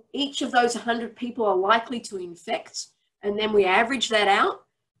people each of those 100 people are likely to infect, and then we average that out,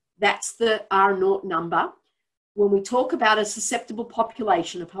 that's the R0 number. When we talk about a susceptible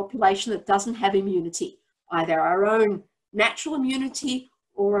population, a population that doesn't have immunity, either our own natural immunity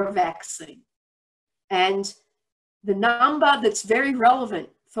or a vaccine. And the number that's very relevant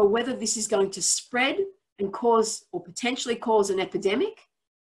for whether this is going to spread and cause, or potentially cause, an epidemic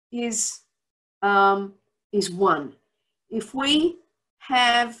is 1. If we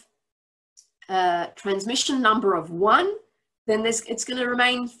have a transmission number of 1, then it's going to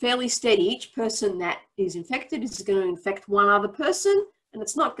remain fairly steady. Each person that is infected is going to infect one other person, and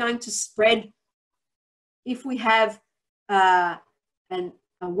it's not going to spread. If we have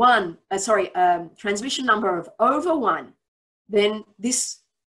transmission number of over 1, then this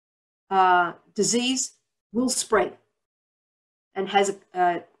disease will spread and has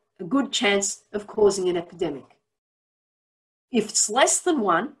a good chance of causing an epidemic. If it's less than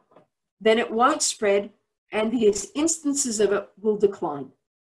 1, then it won't spread, and the instances of it will decline.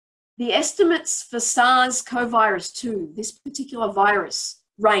 The estimates for SARS-CoV-2, this particular virus,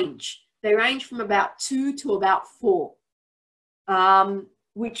 range. They range from about 2 to about 4,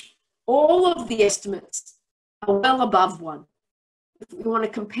 which all of the estimates are well above 1. If we want to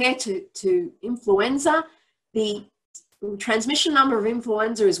compare to influenza, the transmission number of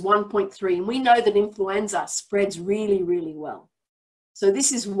influenza is 1.3, and we know that influenza spreads really, really well. So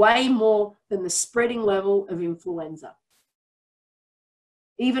this is way more than the spreading level of influenza,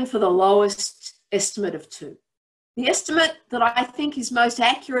 even for the lowest estimate of 2. The estimate that I think is most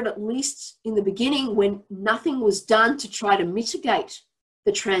accurate, at least in the beginning when nothing was done to try to mitigate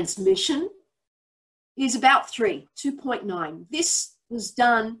the transmission, is about 3, 2.9. This was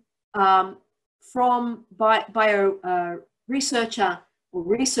done by a researcher or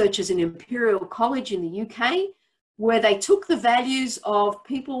researchers in Imperial College in the UK, where they took the values of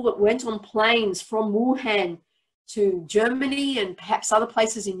people that went on planes from Wuhan to Germany and perhaps other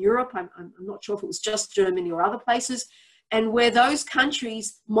places in Europe. I'm not sure if it was just Germany or other places, and where those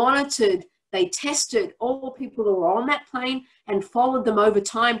countries monitored, they tested all the people that were on that plane and followed them over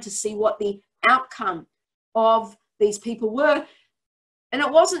time to see what the outcome of these people were. And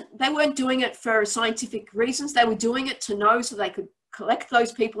they weren't doing it for scientific reasons. They were doing it to know, so they could collect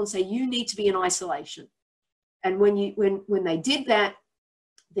those people and say, you need to be in isolation. And when they did that,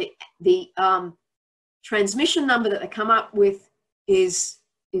 the transmission number that they come up with is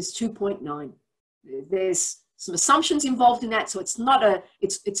 2.9. There's some assumptions involved in that, so it's not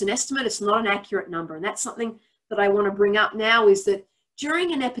it's an estimate. It's not an accurate number, and that's something that I want to bring up now. Is that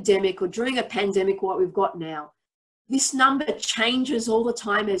during an epidemic or during a pandemic, what we've got now, this number changes all the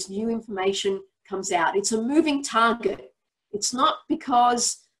time as new information comes out. It's a moving target. It's not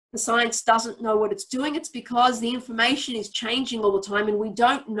because the science doesn't know what it's doing. It's because the information is changing all the time, and we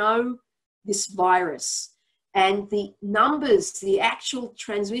don't know this virus. And the numbers, the actual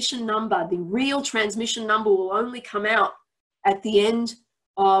transmission number, the real transmission number will only come out at the end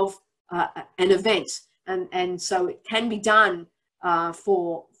of an event. And so it can be done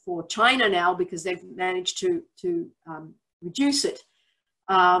for China now because they've managed to reduce it.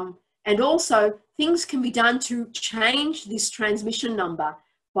 And also things can be done to change this transmission number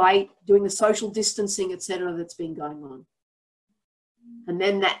by doing the social distancing, etc., that's been going on. And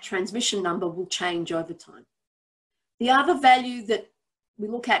then that transmission number will change over time. The other value that we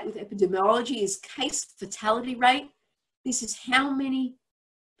look at with epidemiology is case fatality rate. This is how many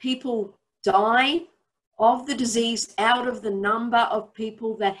people die of the disease out of the number of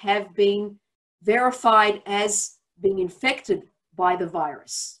people that have been verified as being infected by the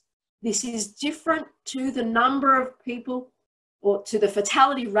virus. This is different to the number of people or to the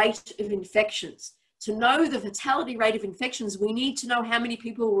fatality rate of infections. To know the fatality rate of infections, we need to know how many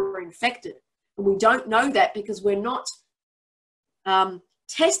people were infected. And we don't know that because we're not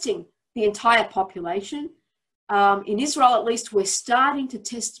testing the entire population. In Israel, at least, we're starting to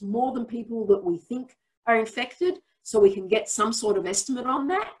test more than people that we think are infected, so we can get some sort of estimate on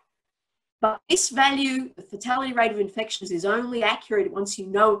that. But this value, the fatality rate of infections, is only accurate once you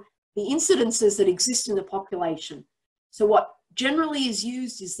know the incidences that exist in the population. So what generally is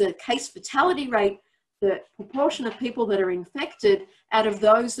used is the case fatality rate, the proportion of people that are infected out of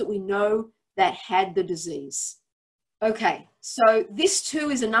those that we know that had the disease. Okay, so this too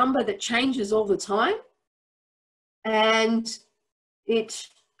is a number that changes all the time, and it,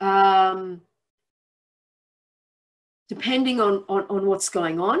 depending on what's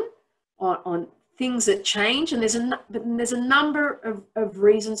going on things that change, and there's a number of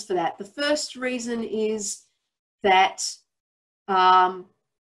reasons for that. The first reason is that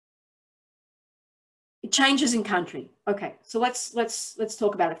it changes in country. Okay, so let's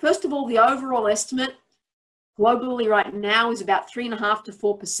talk about it. First of all, the overall estimate globally right now is about 3.5 to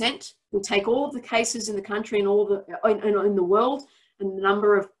 4%. We'll take all of the cases in the country and all the in the world and the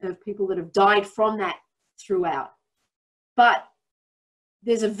number of people that have died from that throughout. But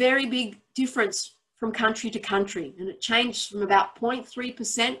there's a very big difference from country to country, and it changed from about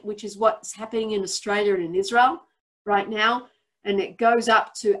 0.3%, which is what's happening in Australia and in Israel right now, and it goes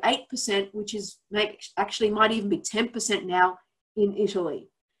up to 8%, which is actually might even be 10% now in Italy.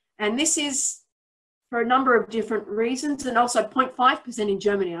 And this is for a number of different reasons, and also 0.5% in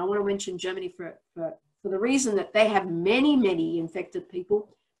Germany. And I want to mention Germany for the reason that they have many infected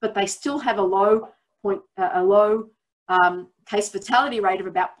people, but they still have a low case fatality rate of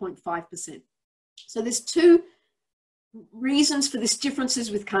about 0.5%. So there's two reasons for this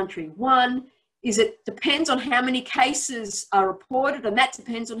differences with country. One is it depends on how many cases are reported, and that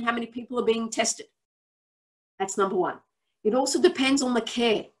depends on how many people are being tested. That's number one. It also depends on the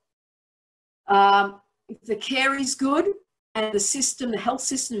care. If the care is good and the health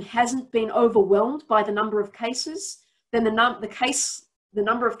system hasn't been overwhelmed by the number of cases, then the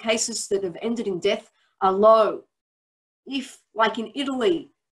number of cases that have ended in death are low. If, like in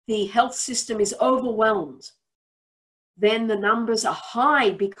Italy, the health system is overwhelmed, then the numbers are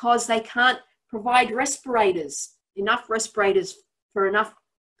high because they can't provide enough respirators for enough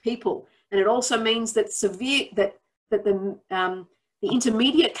people. And it also means that the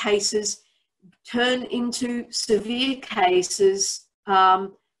intermediate cases turn into severe cases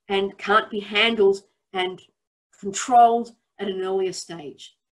and can't be handled and controlled at an earlier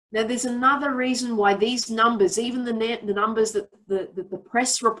stage. Now, there's another reason why these numbers, even the numbers that the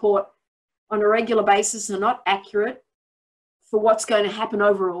press report on a regular basis, are not accurate for what's going to happen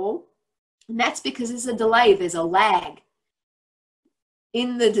overall. And that's because there's a delay, there's a lag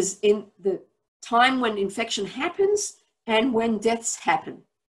in the time when infection happens and when deaths happen.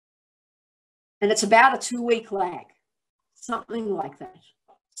 And it's about a 2-week lag, something like that.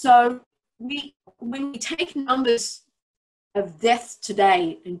 So when we take numbers of deaths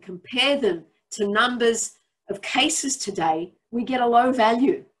today and compare them to numbers of cases today, we get a low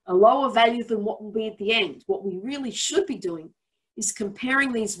value, a lower value than what will be at the end. What we really should be doing is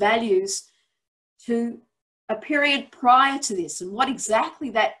comparing these values to a period prior to this, and what exactly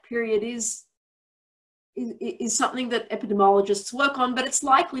that period is something that epidemiologists work on, but it's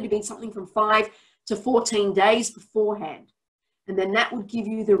likely to be something from 5 to 14 days beforehand. And then that would give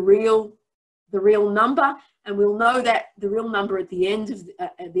you the real number, and we'll know that the real number at the end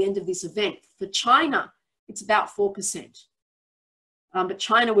of this event. For China, it's about 4%. But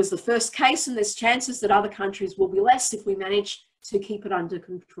China was the first case, and there's chances that other countries will be less if we manage to keep it under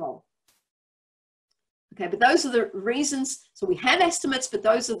control. Okay, but those are the reasons. So we have estimates, but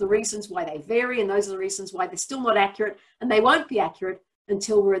those are the reasons why they vary, and those are the reasons why they're still not accurate, and they won't be accurate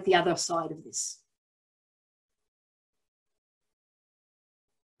until we're at the other side of this.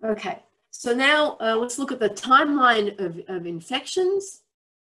 Okay, so now let's look at the timeline of infections.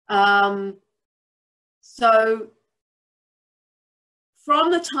 So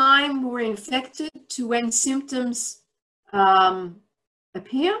from the time we're infected to when symptoms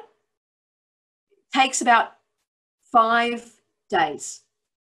appear, takes about 5 days.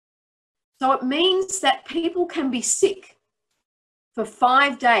 So it means that people can be sick for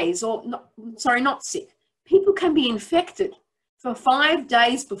 5 days, or not sick. People can be infected for 5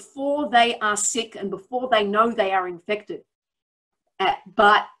 days before they are sick and before they know they are infected.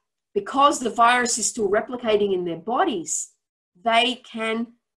 But because the virus is still replicating in their bodies, they can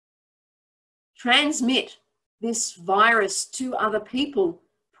transmit this virus to other people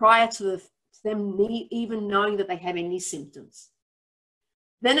prior to them even knowing that they have any symptoms.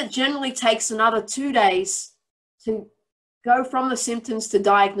 Then it generally takes another 2 days to go from the symptoms to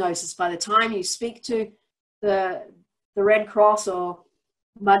diagnosis. By the time you speak to the Red Cross or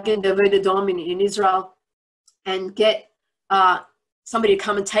Magen David Adom in Israel and get somebody to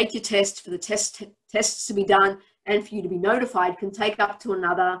come and take your test, for the tests to be done and for you to be notified, can take up to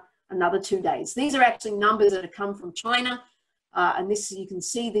another 2 days. These are actually numbers that have come from China. And this, you can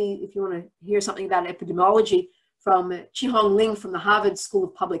see if you want to hear something about epidemiology, from Chi-Hong Ling from the Harvard School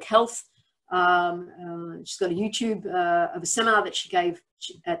of Public Health. She's got a YouTube of a seminar that she gave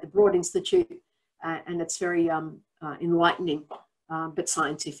at the Broad Institute, and it's very enlightening, but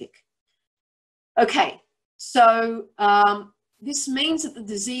scientific. Okay, so this means that the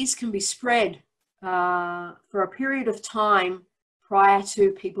disease can be spread for a period of time prior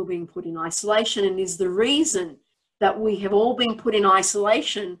to people being put in isolation, and is the reason that we have all been put in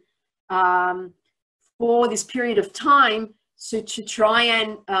isolation for this period of time, so to try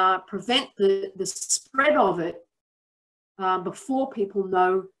and prevent the spread of it before people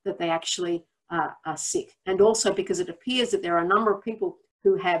know that they actually are sick. And also because it appears that there are a number of people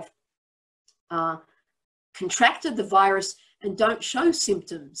who have contracted the virus and don't show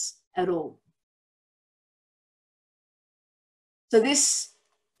symptoms at all. So this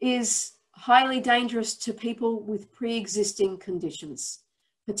is highly dangerous to people with pre-existing conditions,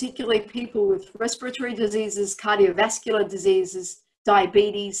 particularly people with respiratory diseases, cardiovascular diseases,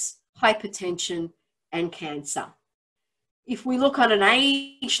 diabetes, hypertension, and cancer. If we look on an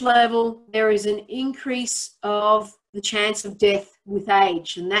age level, there is an increase of the chance of death with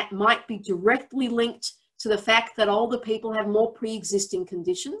age, and that might be directly linked to the fact that older people have more pre-existing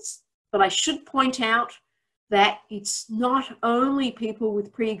conditions. But I should point out that it's not only people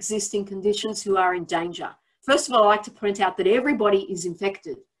with pre-existing conditions who are in danger. First of all, I like to point out that everybody is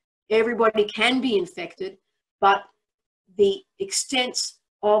infected. Everybody can be infected, but the extent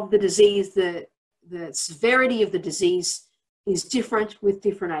of the disease, the severity of the disease is different with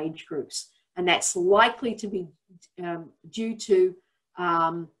different age groups. And that's likely to be due to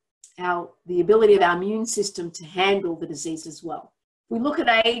the ability of our immune system to handle the disease as well. If we look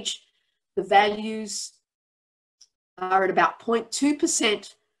at age, the values are at about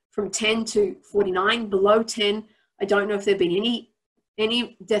 0.2% from 10 to 49. Below 10, I don't know if there have been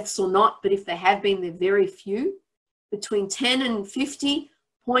any deaths or not, but if there have been, they're very few. Between 10 and 50,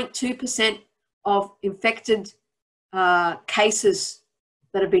 0.2% of infected cases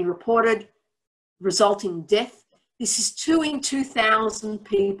that have been reported resulting in death. This is 2 in 2,000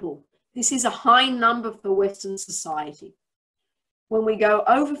 people. This is a high number for Western society. When we go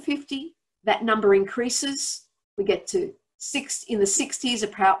over 50, that number increases. We get to in the 60s,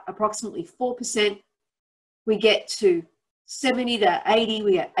 approximately 4%. We get to 70 to 80,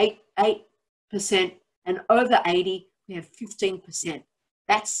 we have 8%, and over 80, we have 15%.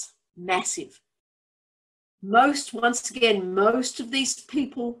 That's massive. Once again, most of these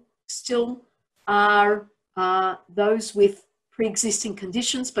people still are those with pre-existing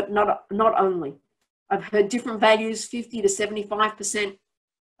conditions, but not only. I've heard different values, 50 to 75%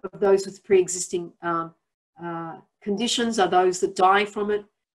 of those with pre-existing conditions are those that die from it.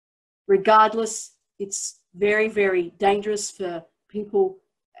 Regardless, it's very, very dangerous for people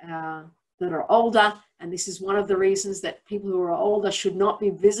that are older, and this is one of the reasons that people who are older should not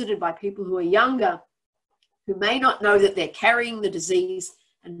be visited by people who are younger, who may not know that they're carrying the disease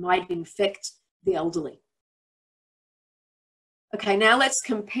and might infect the elderly. Okay, now let's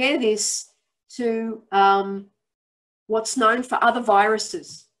compare this to what's known for other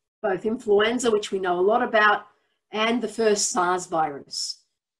viruses, both influenza, which we know a lot about, and the first SARS virus.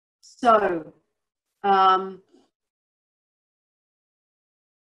 So,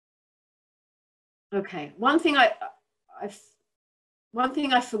 okay, one thing I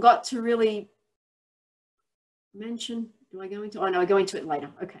forgot to really mention. Do I go into? Oh no, I go into it later.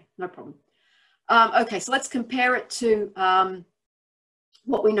 Okay, no problem. Okay, so let's compare it to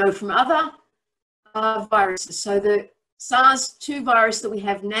what we know from other viruses. So the SARS-2 virus that we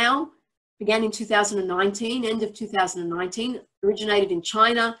have now began in 2019, end of 2019, originated in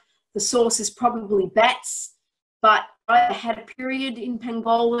China. The source is probably bats, but either had a period in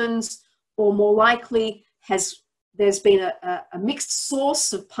pangolins, or more likely there's been a mixed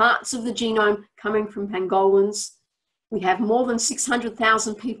source of parts of the genome coming from pangolins. We have more than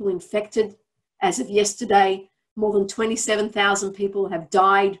 600,000 people infected as of yesterday. More than 27,000 people have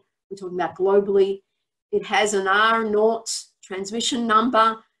died. We're talking about globally. It has an R0 transmission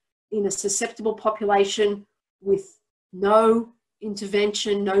number in a susceptible population with no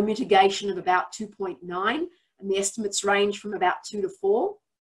intervention, no mitigation of about 2.9, and the estimates range from about 2 to 4,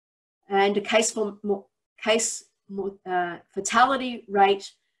 and a fatality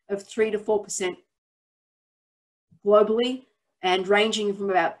rate of 3 to 4% globally, and ranging from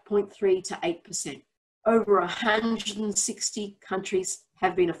about 0.3 to 8%. Over 160 countries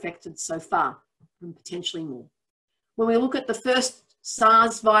have been affected so far, and potentially more. When we look at the first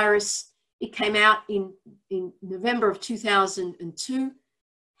SARS virus, it came out in November of 2002,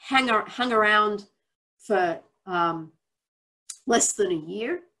 hung around for less than a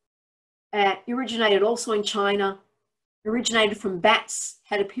year. Originated also in China, originated from bats,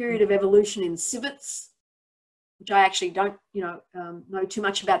 had a period of evolution in civets, which I actually don't know too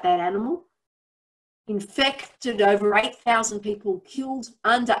much about that animal. Infected over 8,000 people, killed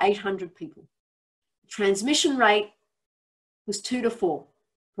under 800 people. The transmission rate was 2 to 4,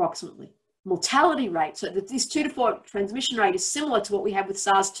 approximately. Mortality rate, so that this 2 to 4 transmission rate is similar to what we have with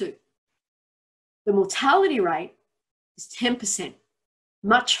SARS-2. The mortality rate is 10%,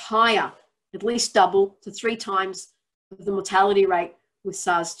 much higher, at least double to 3 times the mortality rate with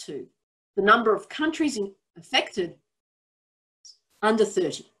SARS-2. The number of countries affected, under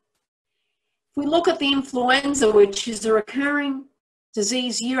 30. If we look at the influenza, which is a recurring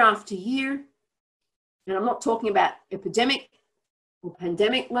disease year after year, and I'm not talking about epidemic or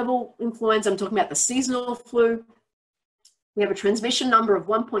pandemic level influenza, I'm talking about the seasonal flu. We have a transmission number of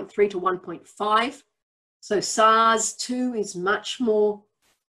 1.3 to 1.5. So SARS-2 is much more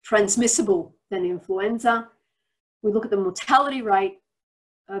transmissible than influenza. We look at the mortality rate,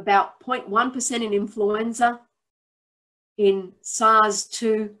 about 0.1% in influenza. In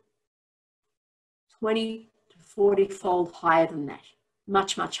SARS-2, 20 to 40-fold higher than that,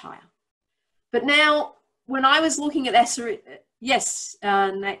 much, much higher. But now, when I was looking at yes,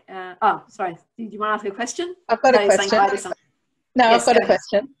 sorry, did you want to ask a question? I've got a question. No, yes, I've got a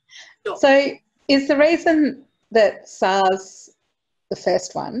question. Sure. So is the reason that SARS, the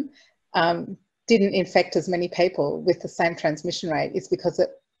first one, didn't infect as many people with the same transmission rate is because of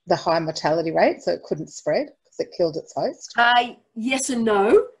the high mortality rate, so it couldn't spread because it killed its host? Yes and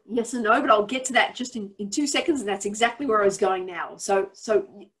no. Yes and no, but I'll get to that just in 2 seconds, and that's exactly where I was going now. So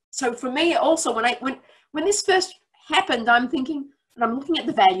for me also, when this first happened, I'm thinking, and I'm looking at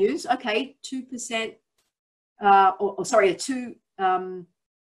the values, okay, 2%, a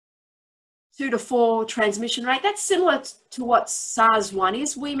 2 to 4 transmission rate. That's similar to what SARS-1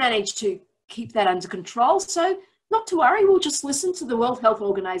 is. We managed to keep that under control. So not to worry, we'll just listen to the World Health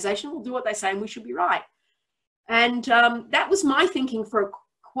Organization. We'll do what they say and we should be right. And that was my thinking for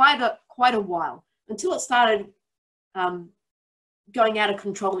quite a while, until it started going out of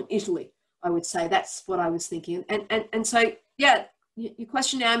control in Italy, I would say. That's what I was thinking. And so, yeah, your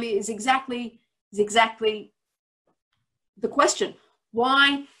question, Naomi, is exactly the question.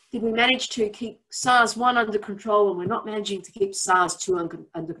 Why did we manage to keep SARS-1 under control and we're not managing to keep SARS-2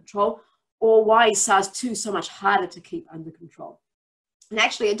 under control? Or why is SARS-2 so much harder to keep under control? And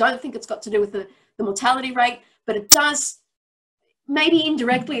actually, I don't think it's got to do with the mortality rate, but it does, maybe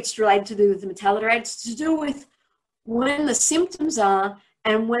indirectly it's related to do with the mortality rate. It's to do with when the symptoms are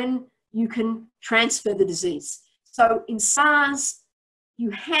and when you can transfer the disease. So in SARS, you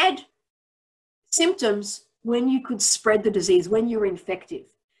had symptoms when you could spread the disease, when you were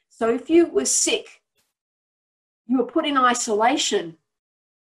infective. So if you were sick, you were put in isolation,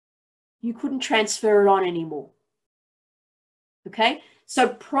 you couldn't transfer it on anymore. Okay?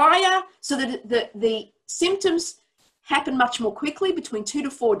 So the symptoms happen much more quickly, between 2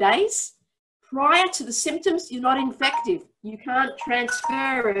 to 4 days. Prior to the symptoms, you're not infective. You can't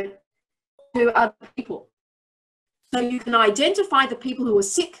transfer it to other people. So you can identify the people who are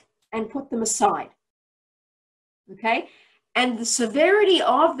sick and put them aside. Okay? And the severity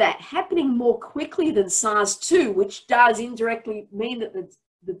of that happening more quickly than SARS-2, which does indirectly mean that the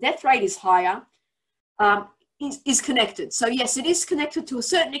death rate is higher, is connected. So yes, it is connected to a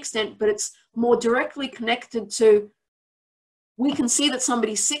certain extent, but it's more directly connected to, we can see that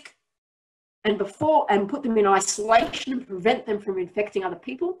somebody's sick and put them in isolation and prevent them from infecting other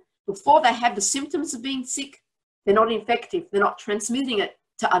people. Before they have the symptoms of being sick, they're not infective. They're not transmitting it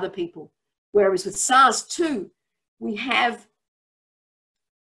to other people. Whereas with SARS-2, we have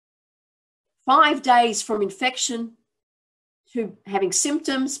 5 days from infection to having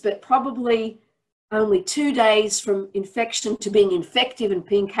symptoms, but probably only 2 days from infection to being infective and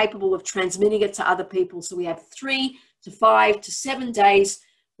being capable of transmitting it to other people. So we have 3 to 5 to 7 days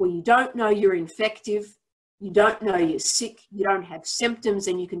where you don't know you're infective, you don't know you're sick, you don't have symptoms,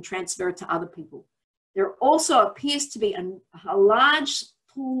 and you can transfer it to other people. There also appears to be a large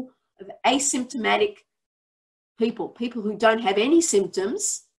pool of asymptomatic people who don't have any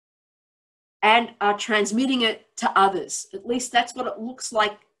symptoms and are transmitting it to others. At least that's what it looks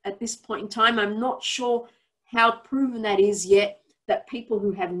like at this point in time. I'm not sure how proven that is yet, that people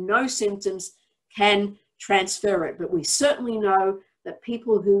who have no symptoms can transfer it. But we certainly know that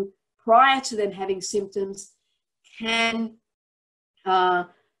people who, prior to them having symptoms, can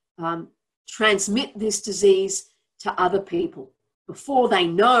transmit this disease to other people before they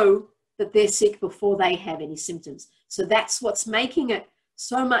know that they're sick, before they have any symptoms. So that's what's making it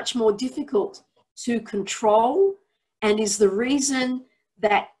so much more difficult to control, and is the reason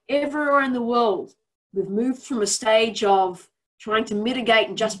that everywhere in the world we've moved from a stage of trying to mitigate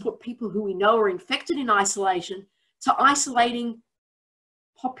and just put people who we know are infected in isolation to isolating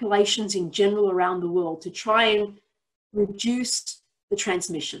populations in general around the world to try and reduce the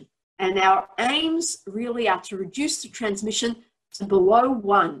transmission. And our aims really are to reduce the transmission to below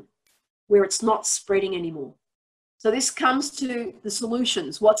 1, where it's not spreading anymore. So this comes to the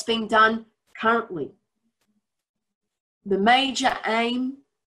solutions, what's being done currently. The major aim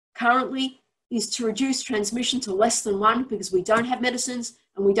currently is to reduce transmission to less than 1, because we don't have medicines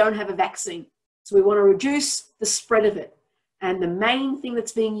and we don't have a vaccine. So we want to reduce the spread of it. And the main thing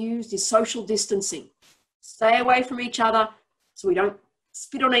that's being used is social distancing. Stay away from each other so we don't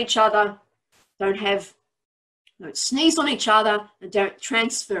spit on each other, don't sneeze on each other, and don't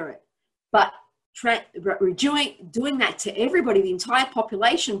transfer it. But we're doing that to everybody, the entire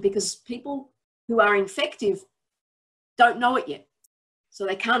population, because people who are infective don't know it yet. So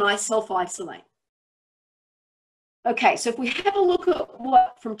they can't self-isolate. Okay, so if we have a look at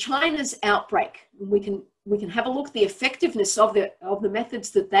what from China's outbreak, we can have a look at the effectiveness of the methods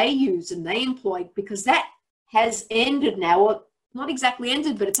that they use and they employed, because that has ended now, or not exactly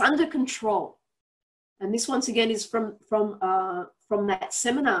ended, but it's under control. And this once again is from that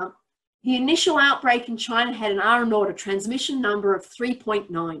seminar. The initial outbreak in China had an R0, a transmission number of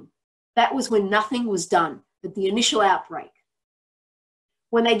 3.9. That was when nothing was done at the initial outbreak.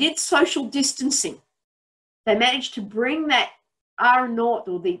 When they did social distancing, they managed to bring that R0,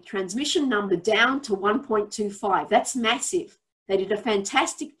 or the transmission number, down to 1.25. That's massive. They did a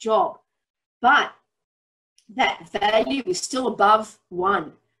fantastic job, but that value is still above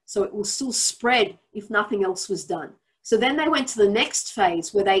 1. So it will still spread if nothing else was done. So then they went to the next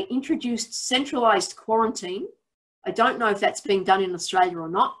phase where they introduced centralized quarantine. I don't know if that's being done in Australia or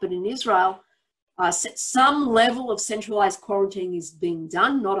not, but in Israel, some level of centralized quarantine is being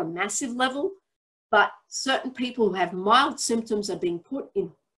done, not a massive level, but certain people who have mild symptoms are being put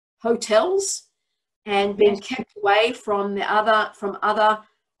in hotels and being kept away from the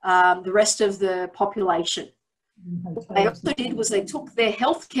rest of the population. What they also did was they took their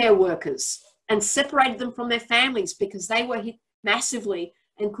healthcare workers and separated them from their families, because they were hit massively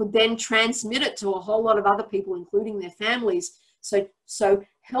and could then transmit it to a whole lot of other people, including their families. So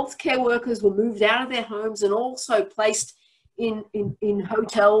healthcare workers were moved out of their homes and also placed in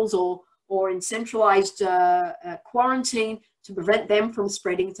hotels or in centralized quarantine to prevent them from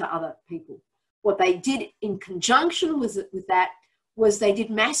spreading to other people. What they did in conjunction with that was they did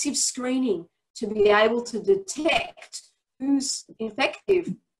massive screening to be able to detect who's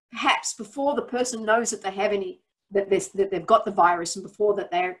infective, perhaps before the person knows that they have any, that they've got the virus, and before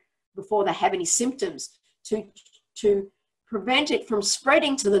they have any symptoms, to prevent it from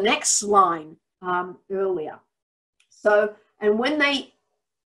spreading to the next line earlier. So, and when they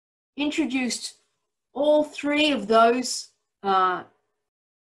introduced all 3 of those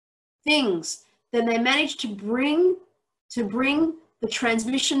things, then they managed to bring the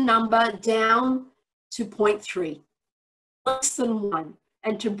transmission number down to 0.3, less than 1,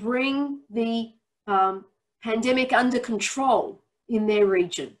 and to bring the pandemic under control in their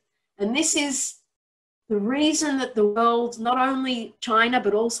region. And this is the reason that the world, not only China,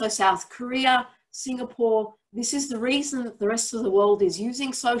 but also South Korea, Singapore, this is the reason that the rest of the world is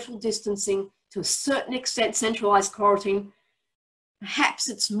using social distancing, to a certain extent centralized quarantine. Perhaps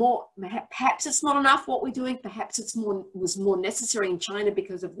it's not enough what we're doing. Perhaps was more necessary in China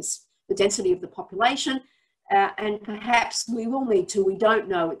because of the density of the population. And perhaps we will need to, we don't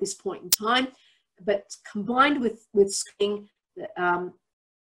know at this point in time. But combined with screening,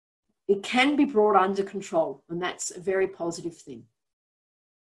 it can be brought under control, and that's a very positive thing.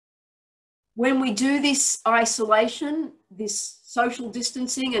 When we do this isolation, this social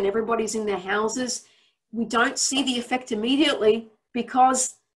distancing, and everybody's in their houses, we don't see the effect immediately,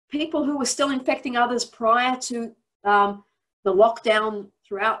 because people who were still infecting others prior to the lockdown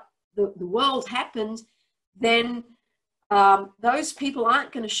throughout the world happened, then those people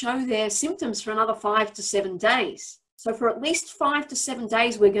aren't going to show their symptoms for another 5 to 7 days. So for at least 5 to 7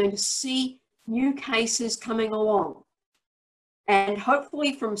 days, we're going to see new cases coming along. And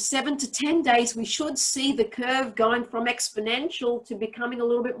hopefully from 7 to 10 days, we should see the curve going from exponential to becoming a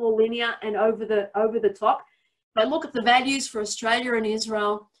little bit more linear and over the top. If I look at the values for Australia and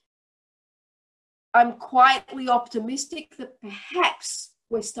Israel, I'm quietly optimistic that perhaps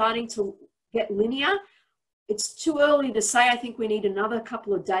we're starting to get linear. It's too early to say. I think we need another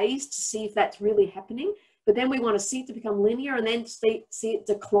couple of days to see if that's really happening. But then we want to see it to become linear and then see it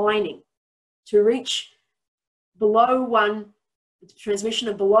declining to reach below 1, transmission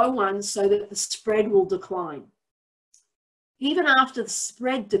of below 1, so that the spread will decline. Even after the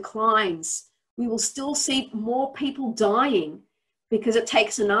spread declines, we will still see more people dying, because it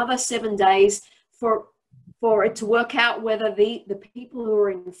takes another 7 days for it to work out whether the people who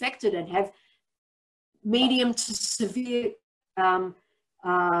are infected and have medium to severe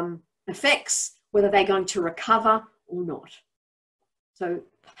effects, whether they're going to recover or not. So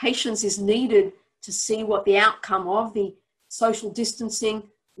patience is needed to see what the outcome of the social distancing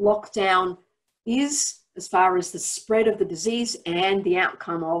lockdown is, as far as the spread of the disease and the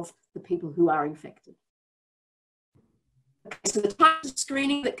outcome of the people who are infected. Okay, so the type of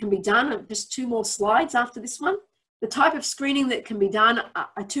screening that can be done, just 2 more slides after this one. The type of screening that can be done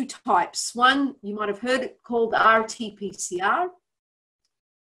are 2 types. One, you might have heard it called RT-PCR.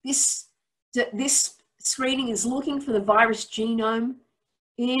 This screening is looking for the virus genome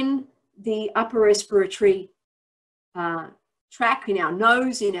in the upper respiratory tract, in our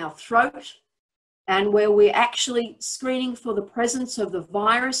nose, in our throat, and where we're actually screening for the presence of the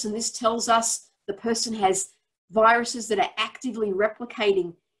virus. And this tells us the person has viruses that are actively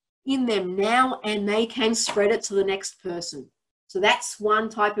replicating in them now, and they can spread it to the next person. So that's one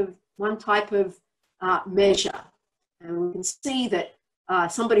type of measure. And we can see that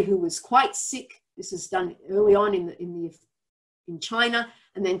somebody who was quite sick, this is done early on in China,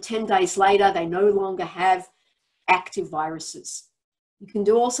 and then 10 days later, they no longer have active viruses. You can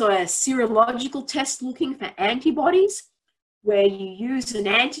do also a serological test looking for antibodies, where you use an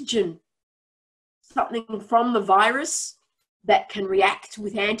antigen, something from the virus that can react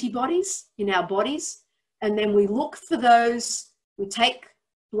with antibodies in our bodies. And then we look for those, we take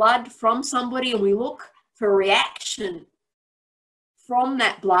blood from somebody and we look for a reaction from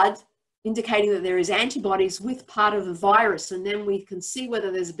that blood, indicating that there is antibodies with part of the virus. And then we can see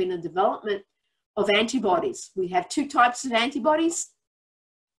whether there's been a development of antibodies. We have 2 types of antibodies: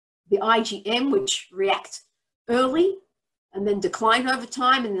 the IgM, which react early and then decline over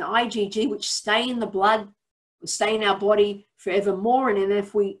time, and the IgG, which stay in the blood, stay in our body forevermore. And then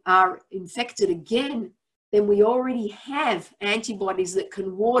if we are infected again, then we already have antibodies that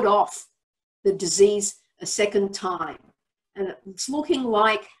can ward off the disease a second time. And it's looking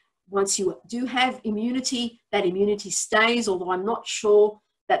like once you do have immunity, that immunity stays, although I'm not sure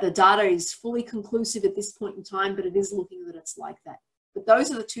that the data is fully conclusive at this point in time, but it is looking that it's like that. But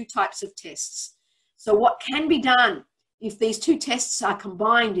those are the 2 types of tests. So what can be done if these 2 tests are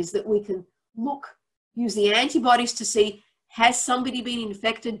combined is that we can use the antibodies to see, has somebody been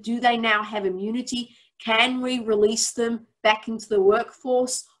infected? Do they now have immunity? Can we release them back into the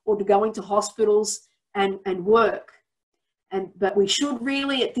workforce or to go into hospitals and work? But we should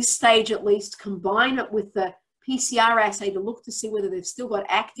really, at this stage at least, combine it with the PCR assay to look to see whether they've still got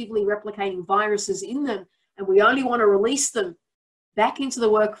actively replicating viruses in them, and we only want to release them back into the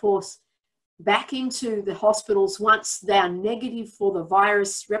workforce, back into the hospitals once they are negative for the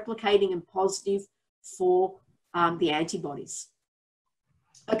virus replicating and positive for the antibodies.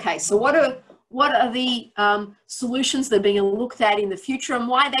 Okay, so what are the solutions that are being looked at in the future, and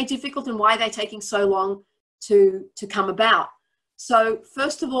why are they difficult, and why are they taking so long to come about? So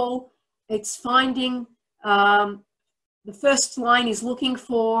first of all, it's finding, the first line is looking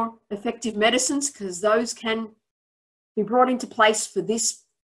for effective medicines, because those can be brought into place for this,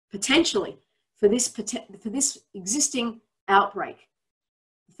 potentially, for this existing outbreak.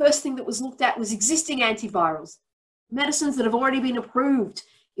 The first thing that was looked at was existing antivirals, medicines that have already been approved.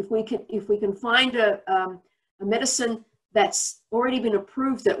 If we can find a medicine that's already been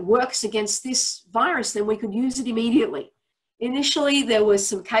approved that works against this virus, then we could use it immediately. Initially, there were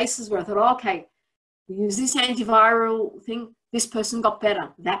some cases where I thought, okay, we use this antiviral thing, this person got better,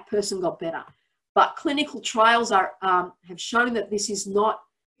 that person got better. But clinical trials are, have shown that this is not,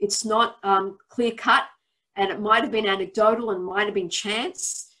 it's not clear cut, and it might have been anecdotal and might have been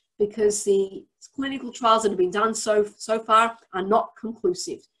chance, because the clinical trials that have been done so far are not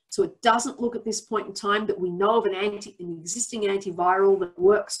conclusive. So it doesn't look at this point in time that we know of an existing antiviral that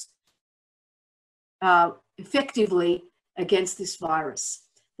works effectively against this virus.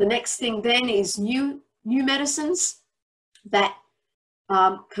 The next thing then is new medicines that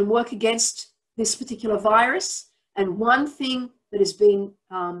can work against this particular virus. And one thing that has been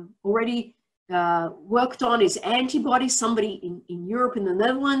already worked on is antibodies. Somebody in Europe, in the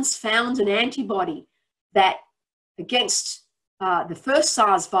Netherlands, found an antibody that against the first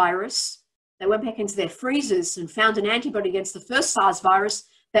SARS virus. They went back into their freezers and found an antibody against the first SARS virus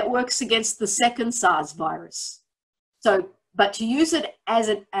that works against the second SARS virus. So, but to use it as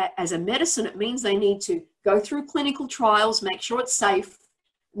a medicine, it means they need to go through clinical trials, make sure it's safe,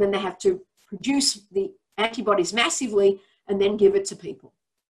 and then they have to produce the antibodies massively and then give it to people.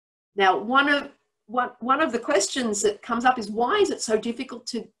 Now, one of the questions that comes up is, why is it so difficult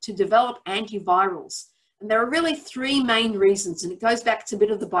to develop antivirals? And there are really three main reasons, and it goes back to a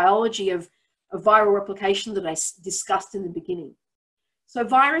bit of the biology of viral replication that I discussed in the beginning. So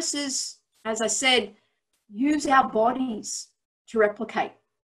viruses, as I said, use our bodies to replicate.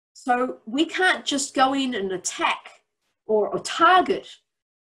 So we can't just go in and attack or target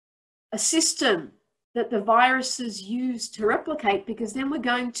a system that the viruses use to replicate, because then we're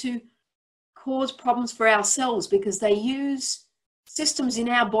going to cause problems for ourselves, because they use systems in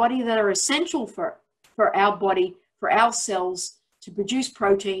our body that are essential for our body, for our cells to produce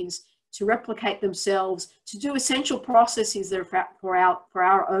proteins, to replicate themselves, to do essential processes that are for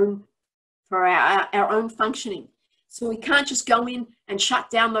our own functioning. So we can't just go in and shut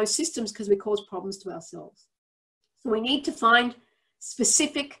down those systems because we cause problems to ourselves. So we need to find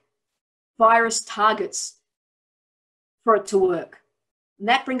specific virus targets for it to work. And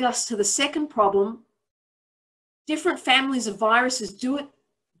that brings us to the second problem. Different families of viruses do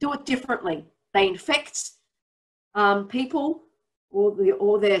it differently. They infect people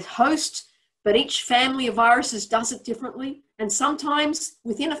or their host, but each family of viruses does it differently. And sometimes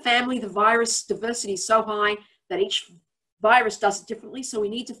within a family, the virus diversity is so high that each virus does it differently. So we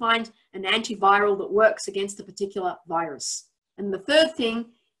need to find an antiviral that works against a particular virus. And the third thing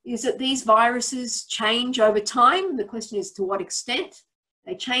is that these viruses change over time. The question is, to what extent?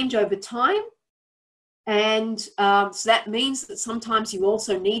 They change over time. And so that means that sometimes you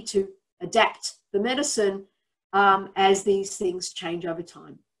also need to adapt the medicine as these things change over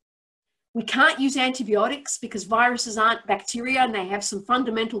time. We can't use antibiotics because viruses aren't bacteria, and they have some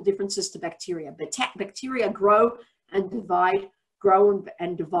fundamental differences to bacteria. Bacteria grow and divide, grow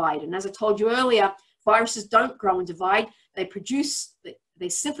and divide. And as I told you earlier, viruses don't grow and divide. They produce, they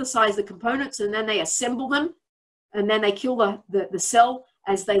synthesize the components, and then they assemble them, and then they kill the cell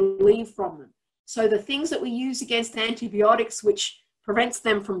as they leave from them. So the things that we use against antibiotics, which prevents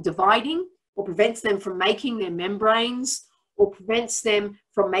them from dividing, or prevents them from making their membranes, or prevents them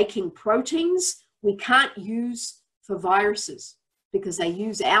from making proteins, we can't use for viruses because they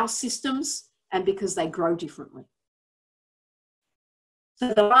use our systems and because they grow differently.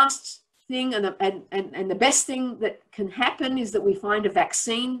 So the last thing and the best thing that can happen is that we find a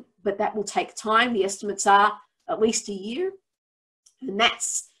vaccine, but that will take time. The estimates are at least a year. And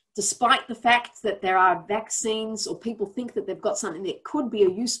that's despite the fact that there are vaccines, or people think that they've got something that could be a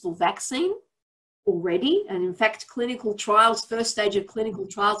useful vaccine already. And in fact, clinical trials, first stage of clinical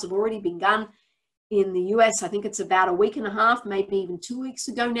trials have already been done in the US. I think it's about a week and a half, maybe even 2 weeks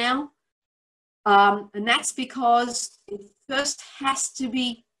ago now. And that's because it first has to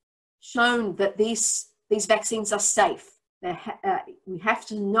be shown that these vaccines are safe. We have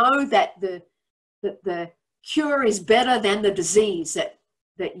to know that the cure is better than the disease, that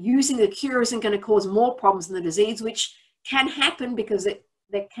using the cure isn't going to cause more problems than the disease, which can happen because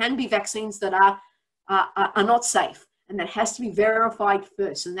there can be vaccines that are not safe, and that has to be verified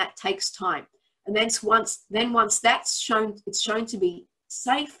first, and that takes time. And then once that's shown, it's shown to be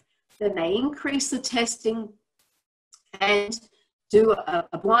safe, then they increase the testing and do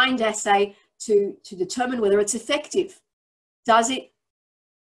a blind assay to determine whether it's effective. Does it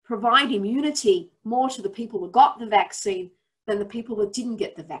provide immunity more to the people that got the vaccine than the people that didn't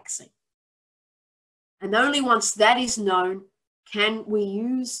get the vaccine? And only once that is known can we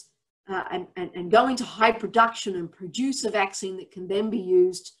use and go into high production and produce a vaccine that can then be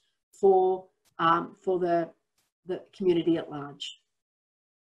used for the community at large.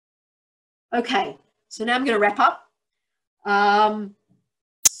 Okay, so now I'm going to wrap up.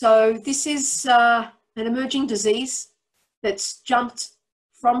 So this is an emerging disease. that's jumped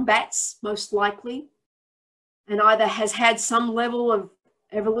from bats, most likely, and either has had some level of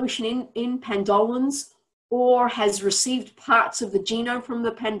evolution in pangolins or has received parts of the genome from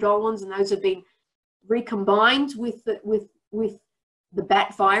the pangolins, and those have been recombined with the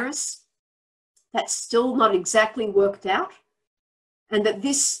bat virus. That's still not exactly worked out. And that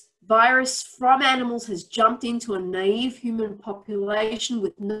this virus from animals has jumped into a naive human population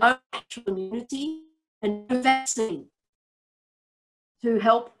with no natural immunity and no vaccine to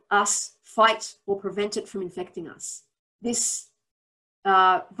help us fight or prevent it from infecting us. This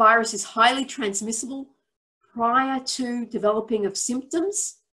virus is highly transmissible prior to developing of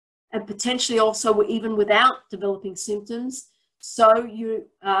symptoms, and potentially also even without developing symptoms. So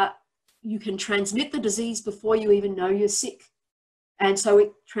you can transmit the disease before you even know you're sick. And so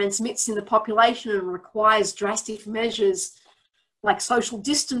it transmits in the population and requires drastic measures like social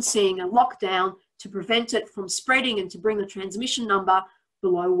distancing and lockdown to prevent it from spreading and to bring the transmission number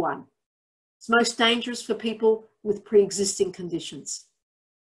below 1. It's most dangerous for people with pre-existing conditions.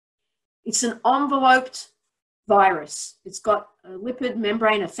 It's an enveloped virus. It's got a lipid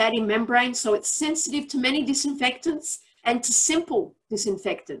membrane, a fatty membrane, so it's sensitive to many disinfectants and to simple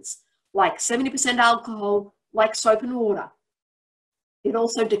disinfectants like 70% alcohol, like soap and water. It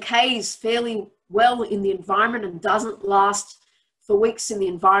also decays fairly well in the environment and doesn't last for weeks in the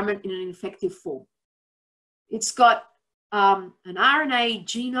environment in an infective form. It's got an RNA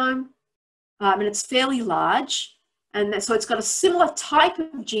genome, and it's fairly large, and so it's got a similar type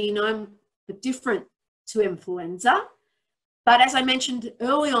of genome, but different to influenza. But as I mentioned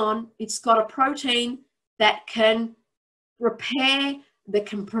early on, it's got a protein that can repair, that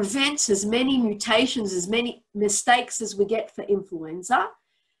can prevent as many mutations, as many mistakes as we get for influenza.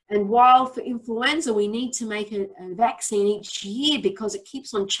 And while for influenza we need to make a vaccine each year because it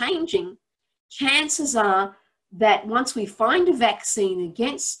keeps on changing, chances are that once we find a vaccine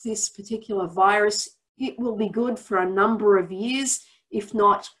against this particular virus, it will be good for a number of years, if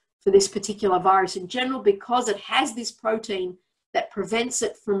not for this particular virus in general, because it has this protein that prevents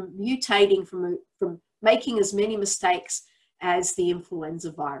it from mutating, from making as many mistakes as the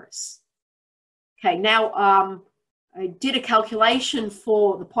influenza virus. Okay, now I did a calculation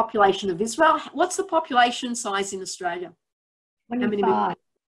for the population of Israel. What's the population size in Australia? 25.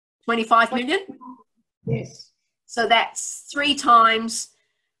 25 million? Yes. So that's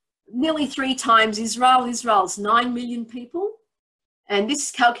nearly three times Israel. Israel's 9 million people. And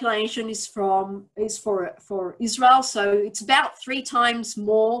this calculation is for Israel, so it's about 3 times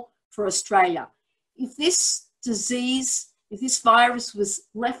more for Australia. If this disease, if this virus was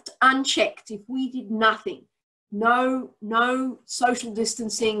left unchecked, if we did nothing, no social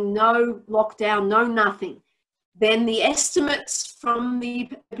distancing, no lockdown, no nothing, then the estimates from the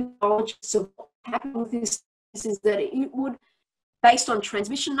epidemiologists of what happened with this is that it would, based on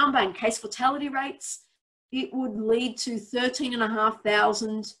transmission number and case fatality rates, it would lead to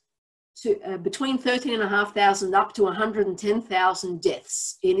 13,500 to between 13,500 up to 110,000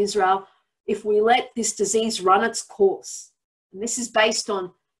 deaths in Israel if we let this disease run its course. And this is based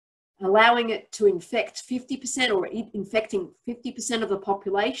on allowing it to infect 50% or infecting 50% of the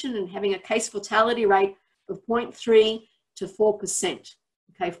population and having a case fatality rate of 0.3 to 4%.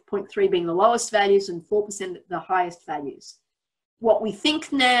 Okay, 0.3 being the lowest values and 4% the highest values. What we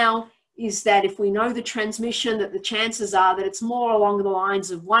think now is that if we know the transmission, that the chances are that it's more along the lines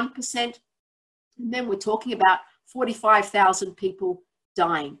of 1%, and then we're talking about 45,000 people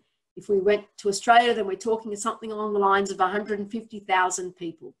dying. If we went to Australia, then we're talking something along the lines of 150,000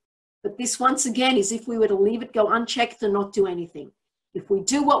 people. But this, once again, is if we were to leave it go unchecked and not do anything. If we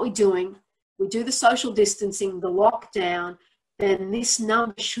do what we're doing, we do the social distancing, the lockdown, then this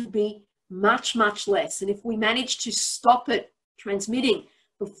number should be much, much less. And if we manage to stop it transmitting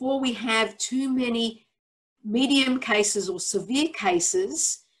before we have too many medium cases or severe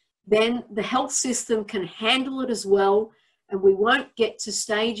cases, then the health system can handle it as well, and we won't get to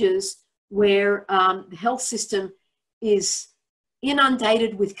stages where the health system is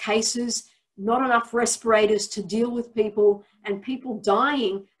inundated with cases, not enough respirators to deal with people, and people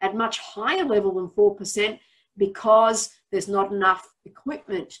dying at much higher level than 4% because there's not enough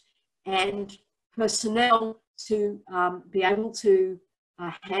equipment and personnel to be able to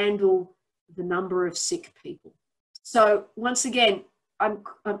handle the number of sick people. So once again,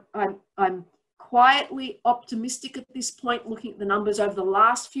 I'm quietly optimistic at this point. Looking at the numbers over the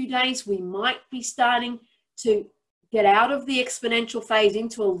last few days, we might be starting to get out of the exponential phase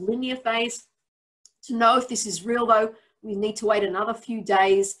into a linear phase. To know if this is real, though, we need to wait another few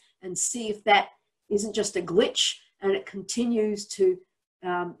days and see if that isn't just a glitch and it continues to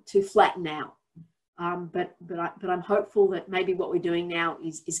flatten out. but I'm hopeful that maybe what we're doing now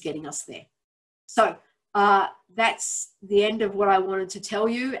is getting us there. So that's the end of what I wanted to tell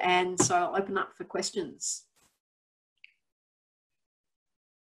you, and so I'll open up for questions.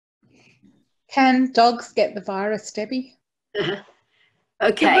 Can dogs get the virus, Debbie?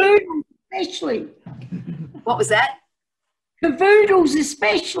 Okay. Cavoodles especially. What was that? Cavoodles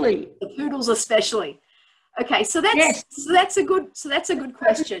especially. The poodles especially. Okay, so that's Yes. that's a good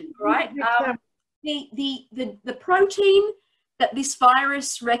question, right? The protein that this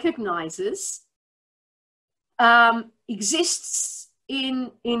virus recognizes exists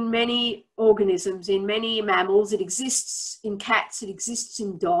in many organisms, in many mammals. It exists in cats. It exists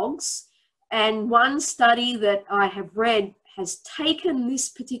in dogs. And one study that I have read has taken this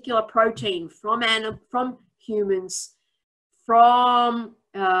particular protein from humans, from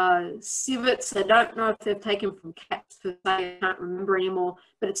civets. I don't know if they've taken from cats per se, I can't remember anymore,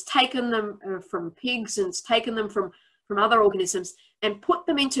 but it's taken them from pigs, and it's taken them from other organisms and put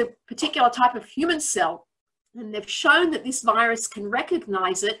them into a particular type of human cell. And they've shown that this virus can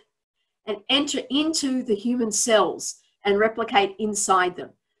recognize it and enter into the human cells and replicate inside them.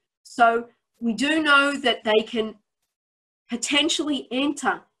 So we do know that they can potentially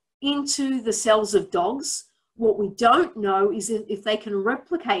enter into the cells of dogs. What we don't know is if they can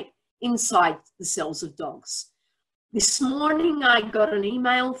replicate inside the cells of dogs. This morning, I got an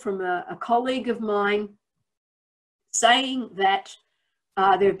email from a colleague of mine saying that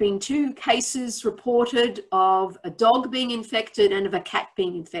there have been 2 cases reported of a dog being infected and of a cat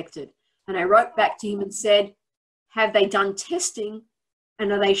being infected. And I wrote back to him and said, have they done testing,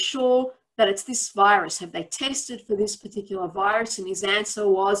 and are they sure that it's this virus? Have they tested for this particular virus? And his answer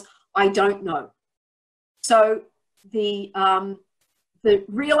was, I don't know. So the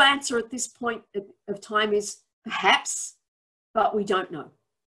real answer at this point of time is perhaps, but we don't know.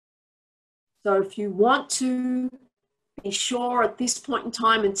 So if you want to be sure at this point in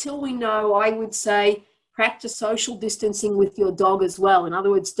time, until we know, I would say practice social distancing with your dog as well. In other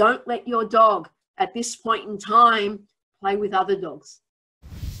words, don't let your dog at this point in time play with other dogs.